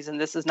difficulties, and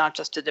this is not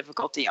just a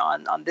difficulty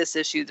on this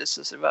issue, this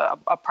is sort of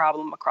a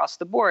problem across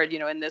the board.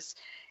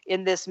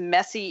 In this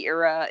messy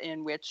era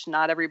in which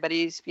not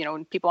everybody's,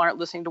 people aren't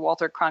listening to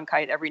Walter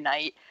Cronkite every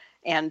night,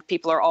 and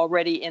people are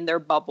already in their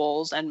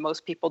bubbles, and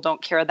most people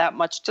don't care that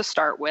much to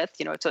start with.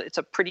 It's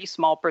a pretty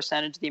small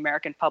percentage of the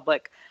American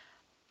public,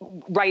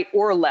 right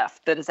or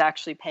left, that is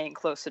actually paying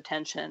close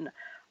attention.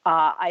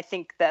 I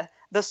think that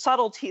the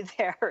subtlety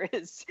there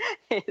is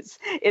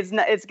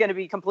going to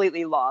be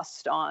completely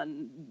lost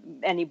on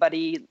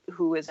anybody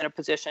who is in a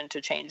position to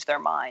change their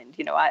mind.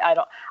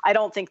 I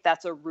don't think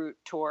that's a route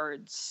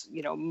towards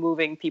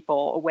moving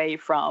people away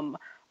from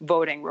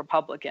voting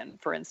Republican,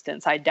 for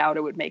instance. I doubt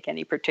it would make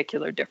any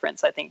particular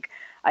difference. I think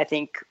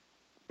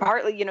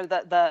partly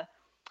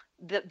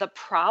the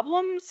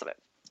problems.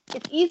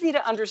 It's easy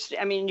to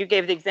understand. I mean, you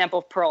gave the example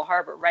of Pearl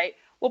Harbor, right?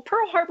 Well,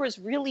 Pearl Harbor is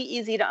really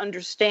easy to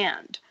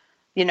understand.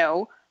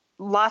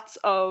 Lots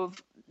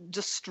of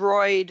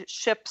destroyed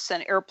ships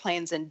and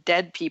airplanes and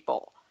dead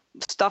people.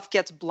 Stuff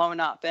gets blown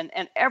up, and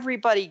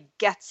everybody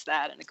gets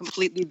that in a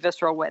completely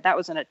visceral way. That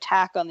was an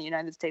attack on the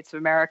United States of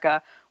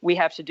America. We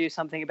have to do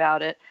something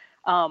about it.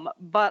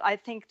 But I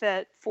think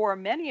that for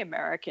many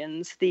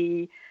Americans,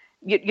 to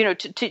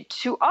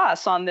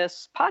us on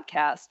this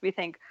podcast, we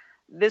think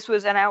this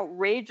was an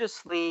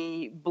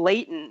outrageously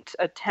blatant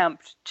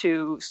attempt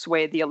to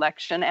sway the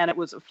election, and it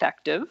was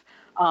effective.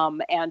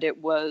 And it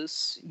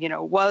was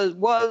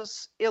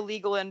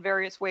illegal in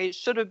various ways,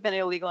 should have been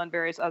illegal in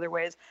various other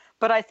ways.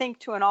 But I think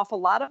to an awful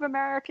lot of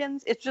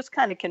Americans, it's just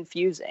kind of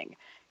confusing.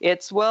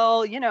 It's,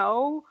 so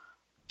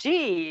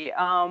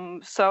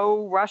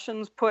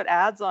Russians put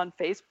ads on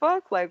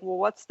Facebook? Like, well,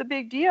 what's the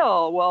big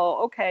deal? Well,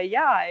 okay,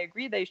 yeah, I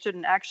agree they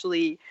shouldn't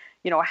actually,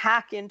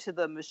 hack into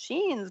the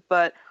machines,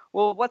 but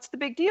well, what's the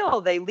big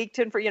deal? They leaked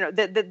in for,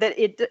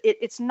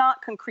 it's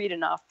not concrete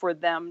enough for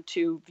them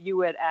to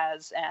view it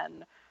as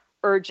an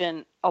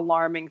urgent,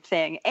 alarming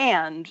thing.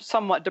 And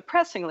somewhat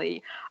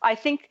depressingly, I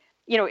think,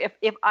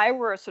 if I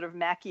were a sort of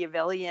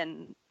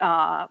Machiavellian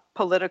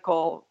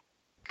political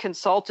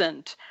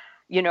consultant,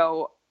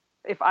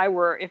 if I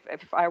were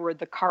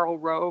the Karl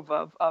Rove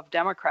of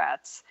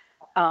Democrats,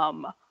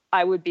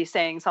 I would be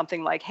saying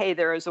something like, hey,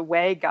 there is a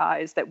way,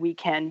 guys, that we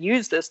can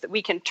use this, that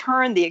we can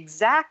turn the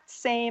exact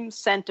same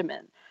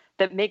sentiment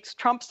that makes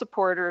Trump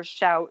supporters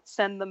shout,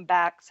 send them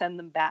back,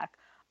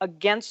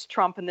 against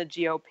Trump and the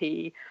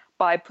GOP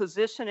by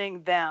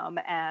positioning them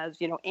as,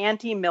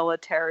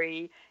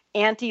 anti-military,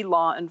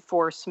 anti-law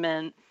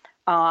enforcement,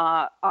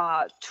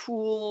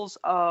 tools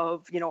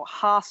of,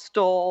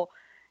 hostile,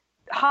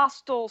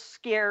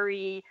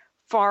 scary,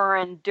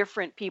 foreign,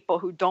 different people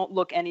who don't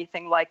look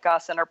anything like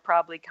us and are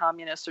probably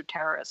communists or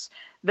terrorists.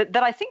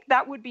 That I think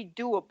that would be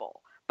doable.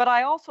 But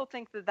I also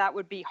think that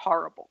would be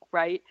horrible,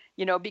 right?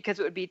 Because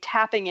it would be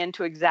tapping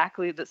into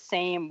exactly the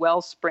same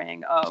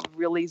wellspring of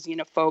really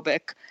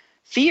xenophobic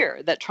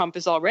fear that Trump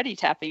is already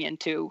tapping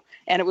into,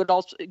 and it would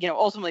also,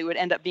 ultimately would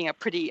end up being a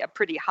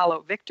pretty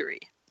hollow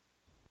victory.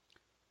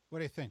 What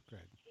do you think,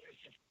 Greg?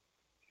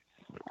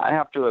 I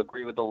have to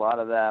agree with a lot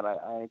of that.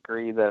 I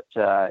agree that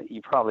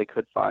you probably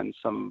could find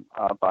some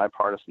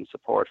bipartisan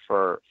support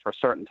for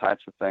certain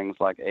types of things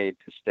like aid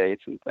to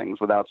states and things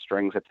without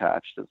strings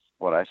attached is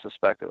what I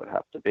suspect it would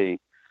have to be,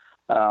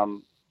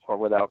 or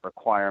without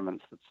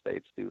requirements that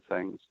states do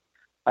things.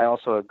 I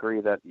also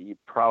agree that you'd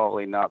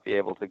probably not be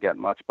able to get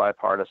much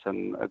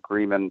bipartisan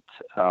agreement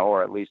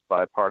or at least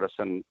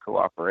bipartisan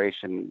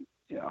cooperation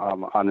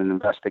on an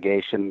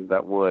investigation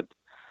that would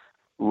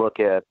look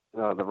at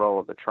the role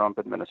of the Trump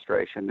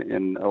administration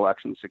in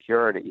election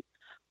security.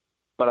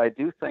 But I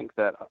do think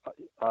that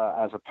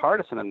as a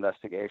partisan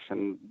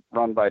investigation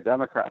run by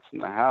Democrats in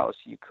the House,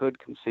 you could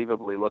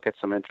conceivably look at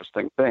some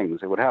interesting things.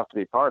 It would have to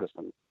be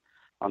partisan,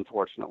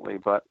 unfortunately.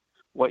 But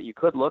what you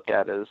could look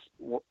at is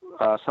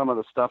some of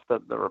the stuff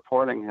that the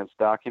reporting has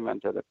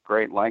documented at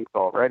great length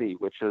already,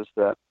 which is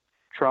that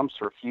Trump's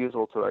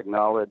refusal to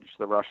acknowledge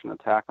the Russian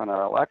attack on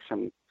our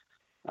election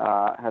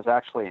has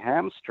actually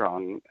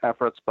hamstrung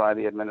efforts by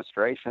the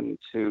administration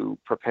to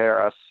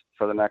prepare us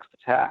for the next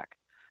attack.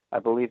 I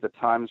believe the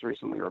Times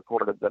recently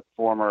reported that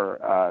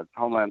former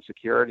Homeland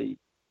Security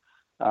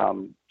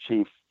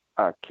Chief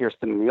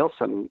Kirstjen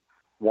Nielsen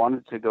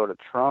wanted to go to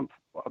Trump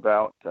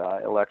about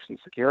election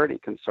security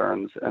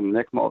concerns, and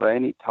Mick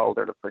Mulvaney told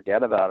her to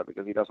forget about it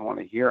because he doesn't want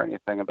to hear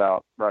anything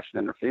about Russian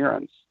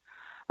interference.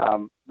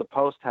 The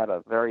Post had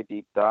a very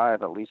deep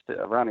dive, at least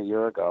around a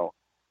year ago,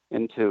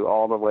 into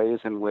all the ways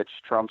in which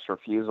Trump's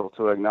refusal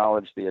to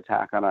acknowledge the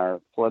attack on our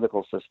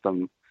political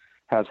system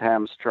has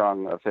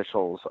hamstrung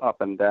officials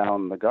up and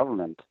down the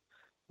government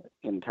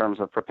in terms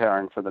of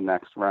preparing for the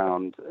next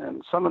round.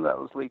 And some of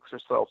those leaks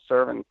are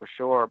self-serving for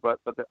sure, but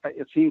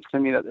it seems to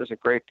me that there's a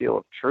great deal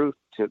of truth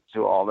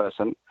to all this.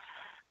 And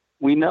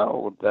we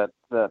know that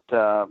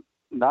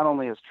not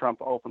only has Trump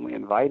openly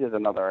invited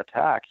another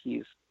attack,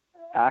 he's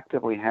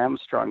actively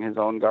hamstrung his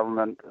own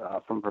government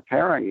from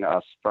preparing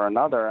us for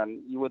another.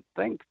 And you would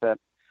think that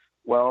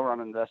well-run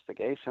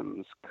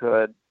investigations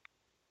could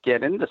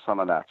get into some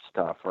of that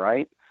stuff,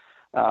 right?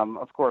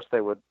 Of course,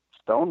 they would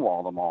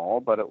stonewall them all,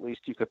 but at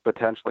least you could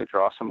potentially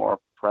draw some more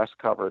press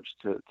coverage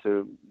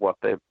to what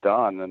they've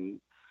done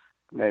and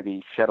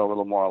maybe shed a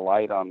little more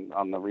light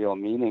on the real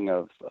meaning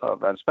of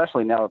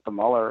especially now that the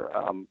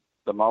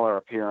Mueller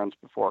appearance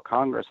before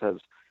Congress has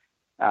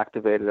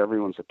activated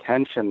everyone's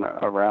attention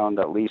around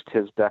at least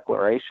his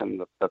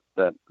declaration that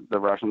the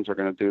Russians are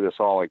going to do this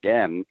all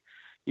again.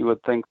 You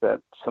would think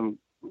that some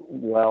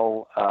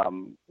well-organized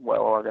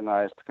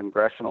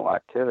congressional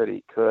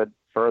activity could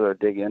further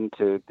dig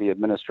into the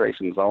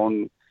administration's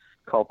own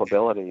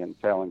culpability in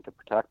failing to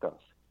protect us.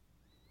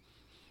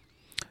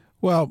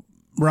 Well,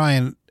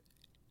 Ryan,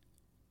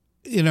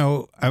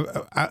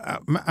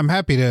 I'm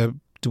happy to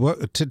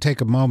take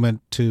a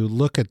moment to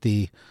look at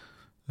the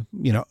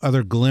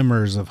other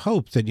glimmers of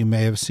hope that you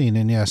may have seen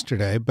in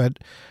yesterday. But,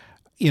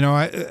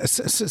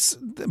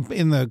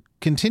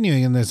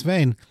 continuing in this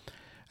vein,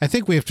 I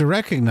think we have to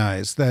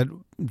recognize that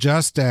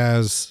just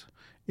as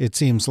it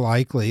seems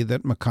likely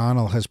that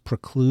McConnell has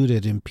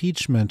precluded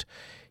impeachment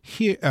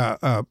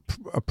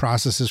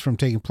processes from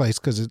taking place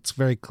because it's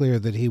very clear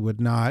that he would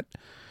not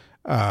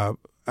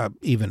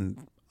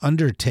even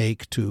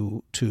undertake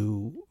to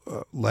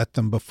let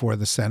them before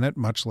the Senate,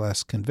 much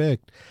less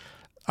convict.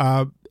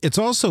 It's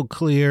also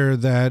clear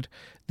that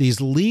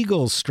these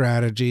legal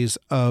strategies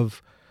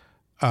of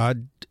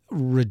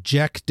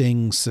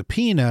rejecting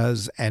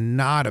subpoenas and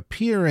not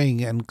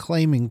appearing and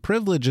claiming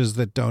privileges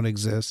that don't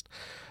exist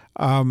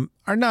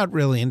are not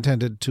really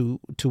intended to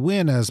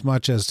win as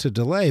much as to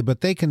delay,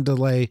 but they can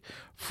delay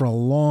for a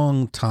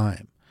long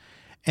time.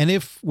 And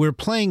if we're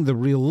playing the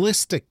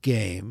realistic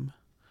game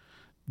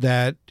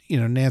that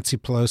Nancy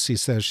Pelosi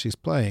says she's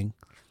playing,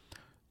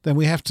 then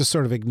we have to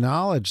sort of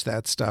acknowledge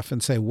that stuff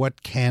and say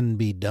what can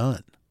be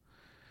done.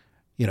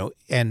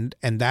 And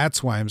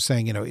that's why I'm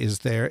saying, is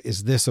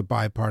this a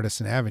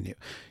bipartisan avenue?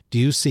 Do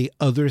you see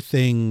other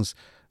things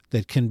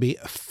that can be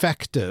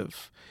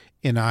effective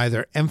in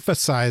either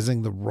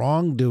emphasizing the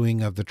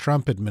wrongdoing of the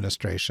Trump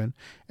administration,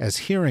 as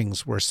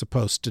hearings were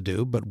supposed to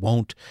do, but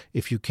won't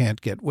if you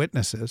can't get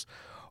witnesses,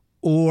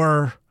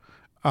 or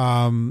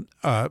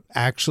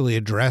actually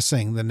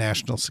addressing the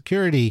national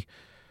security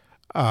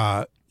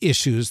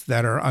issues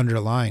that are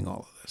underlying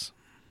all of this?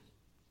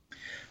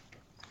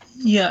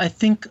 Yeah, I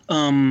think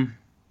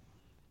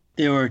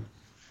there are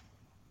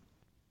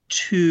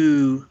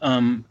two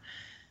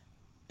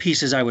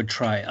pieces I would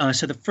try.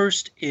 So the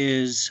first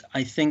is,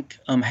 I think,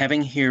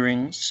 having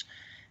hearings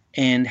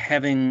and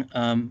having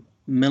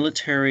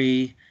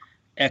military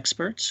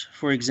experts,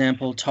 for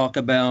example, talk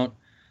about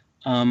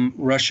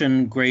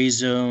Russian gray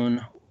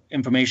zone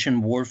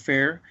information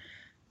warfare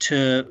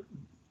to,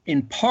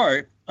 in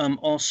part,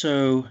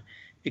 also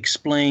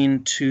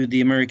explain to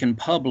the American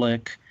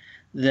public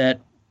that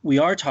we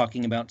are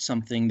talking about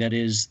something that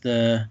is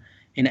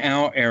in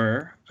our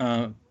era,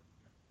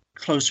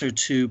 closer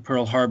to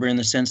Pearl Harbor in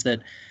the sense that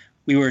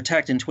we were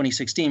attacked in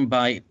 2016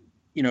 by,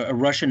 a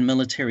Russian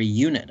military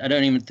unit. I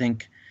don't even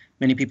think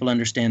many people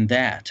understand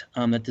that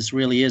this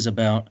really is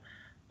about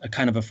a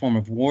kind of a form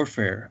of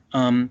warfare.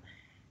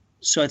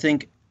 So I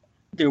think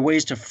there are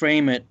ways to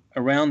frame it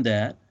around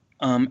that.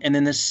 And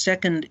then the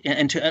second,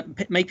 and to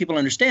make people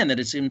understand that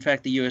it's in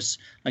fact the U.S.,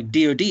 like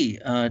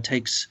DOD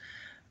takes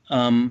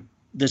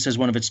this as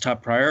one of its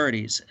top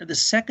priorities. The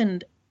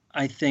second,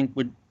 I think,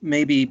 would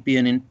maybe be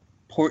an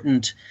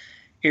important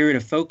area to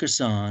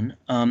focus on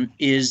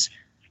is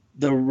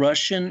the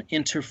Russian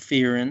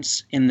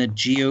interference in the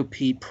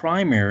GOP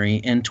primary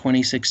in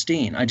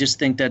 2016. I just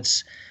think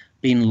that's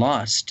been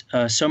lost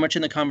so much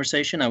in the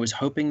conversation. I was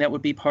hoping that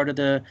would be part of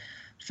the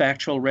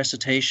factual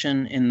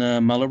recitation in the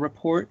Mueller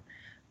report,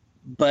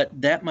 but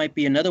that might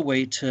be another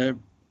way to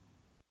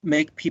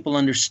make people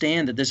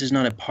understand that this is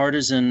not a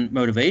partisan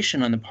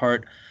motivation on the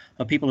part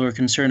of people who are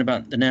concerned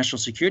about the national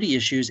security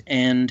issues.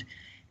 And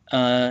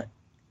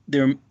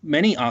there are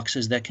many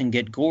oxes that can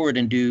get gored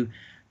and do,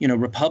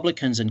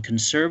 Republicans and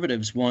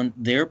conservatives want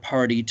their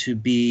party to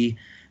be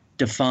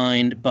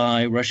defined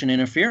by Russian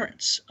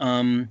interference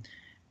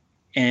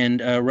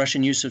and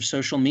Russian use of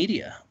social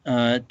media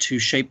to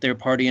shape their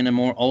party in a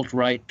more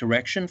alt-right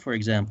direction, for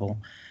example,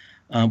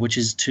 which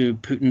is to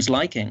Putin's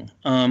liking.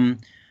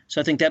 So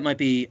I think that might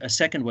be a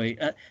second way.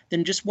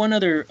 Then just one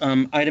other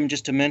item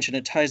just to mention,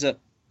 it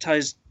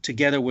ties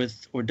together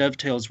with or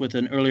dovetails with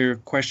an earlier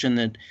question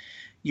that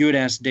you had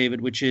asked,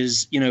 David, which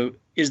is,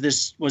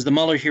 was the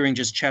Mueller hearing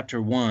just chapter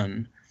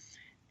 1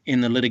 in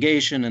the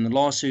litigation and the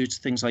lawsuits,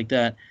 things like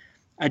that?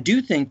 I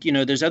do think,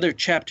 there's other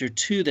chapter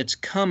 2 that's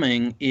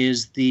coming,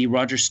 is the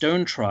Roger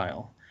Stone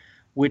trial,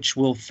 which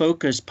will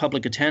focus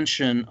public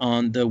attention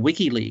on the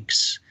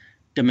WikiLeaks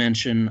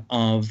dimension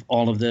of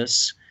all of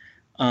this,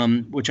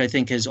 which I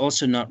think has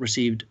also not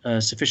received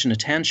sufficient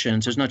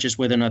attention. So it's not just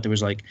whether or not there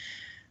was like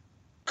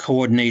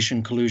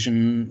coordination,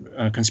 collusion,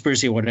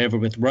 conspiracy or whatever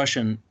with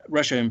Russia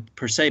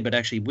per se, but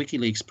actually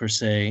WikiLeaks per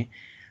se.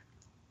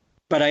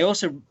 But I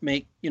also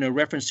make,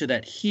 reference to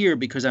that here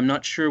because I'm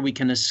not sure we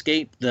can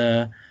escape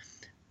the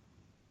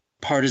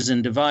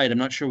partisan divide. I'm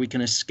not sure we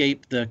can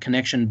escape the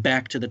connection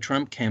back to the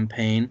Trump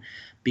campaign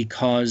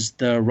because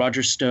the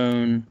Roger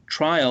Stone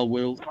trial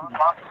will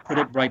put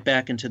it right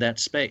back into that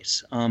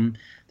space,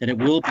 that it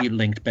will be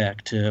linked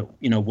back to,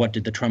 what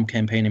did the Trump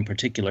campaign in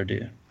particular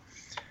do?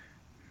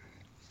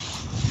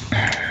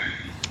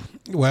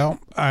 Well,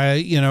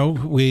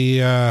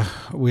 we are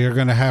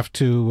going to have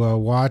to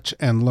watch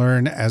and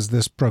learn as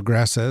this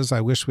progresses.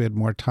 I wish we had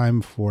more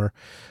time for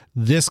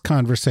this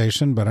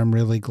conversation, but I'm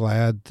really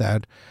glad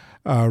that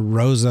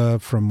Rosa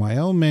from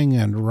Wyoming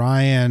and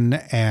Ryan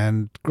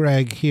and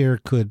Greg here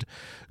could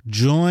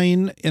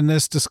join in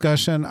this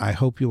discussion. I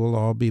hope you will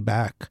all be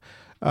back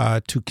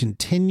to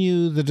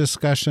continue the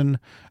discussion.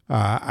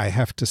 I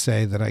have to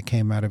say that I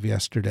came out of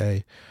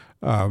yesterday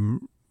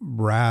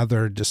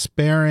rather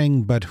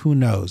despairing, but who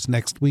knows?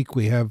 Next week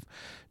we have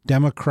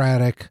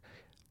Democratic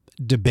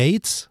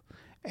debates,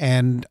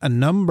 and a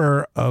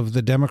number of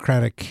the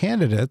Democratic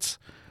candidates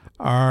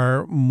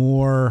are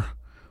more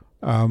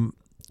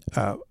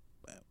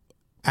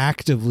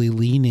actively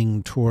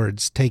leaning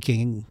towards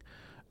taking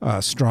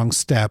strong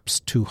steps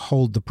to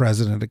hold the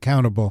president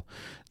accountable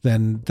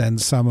than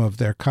some of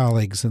their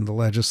colleagues in the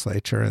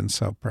legislature, and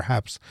so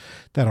perhaps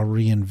that'll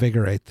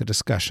reinvigorate the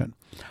discussion.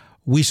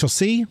 We shall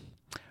see.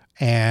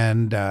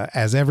 And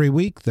as every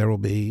week, there will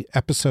be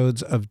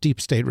episodes of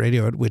Deep State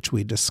Radio at which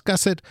we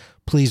discuss it.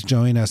 Please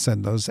join us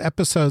in those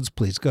episodes.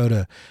 Please go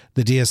to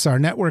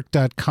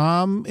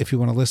thedsrnetwork.com if you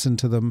want to listen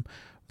to them,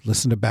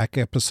 listen to back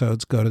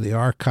episodes, go to the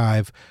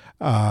archive,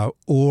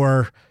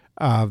 or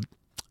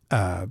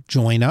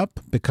join up,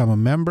 become a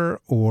member,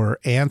 or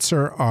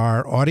answer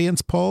our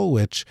audience poll,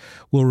 which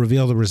we'll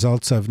reveal the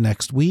results of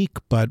next week.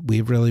 But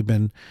we've really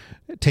been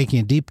taking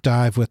a deep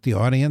dive with the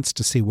audience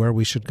to see where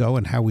we should go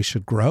and how we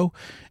should grow.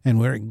 And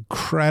we're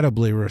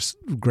incredibly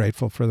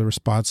grateful for the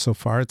response so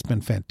far. It's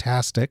been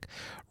fantastic,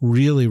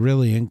 really,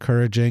 really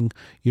encouraging.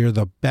 You're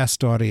the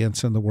best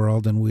audience in the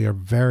world, and we are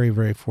very,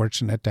 very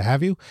fortunate to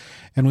have you.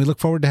 And we look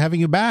forward to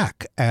having you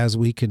back as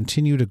we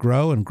continue to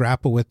grow and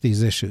grapple with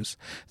these issues.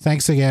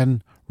 Thanks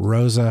again,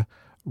 Rosa,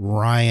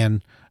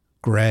 Ryan,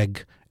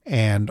 Greg,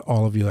 and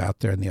all of you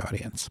out there in the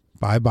audience.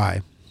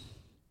 Bye-bye.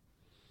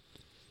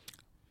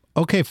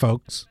 Okay,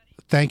 folks,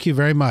 thank you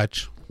very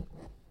much.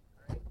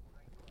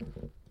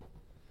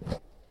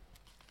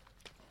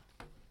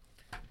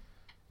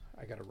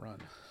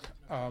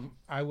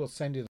 I will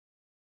send you.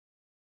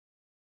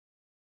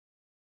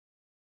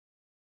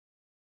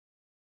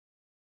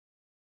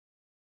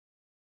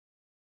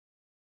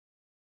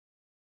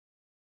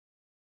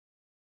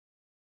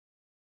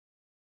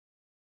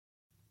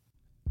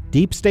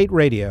 Deep State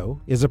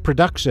Radio is a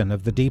production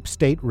of the Deep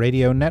State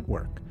Radio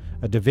Network,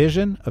 a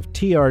division of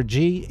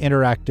TRG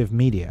Interactive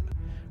Media.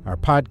 Our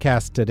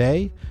podcast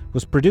today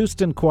was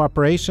produced in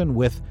cooperation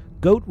with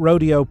Goat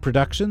Rodeo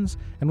Productions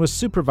and was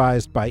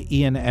supervised by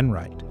Ian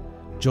Enright.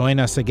 Join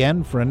us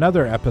again for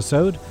another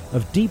episode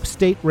of Deep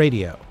State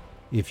Radio.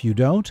 If you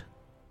don't,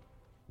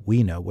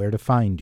 we know where to find you.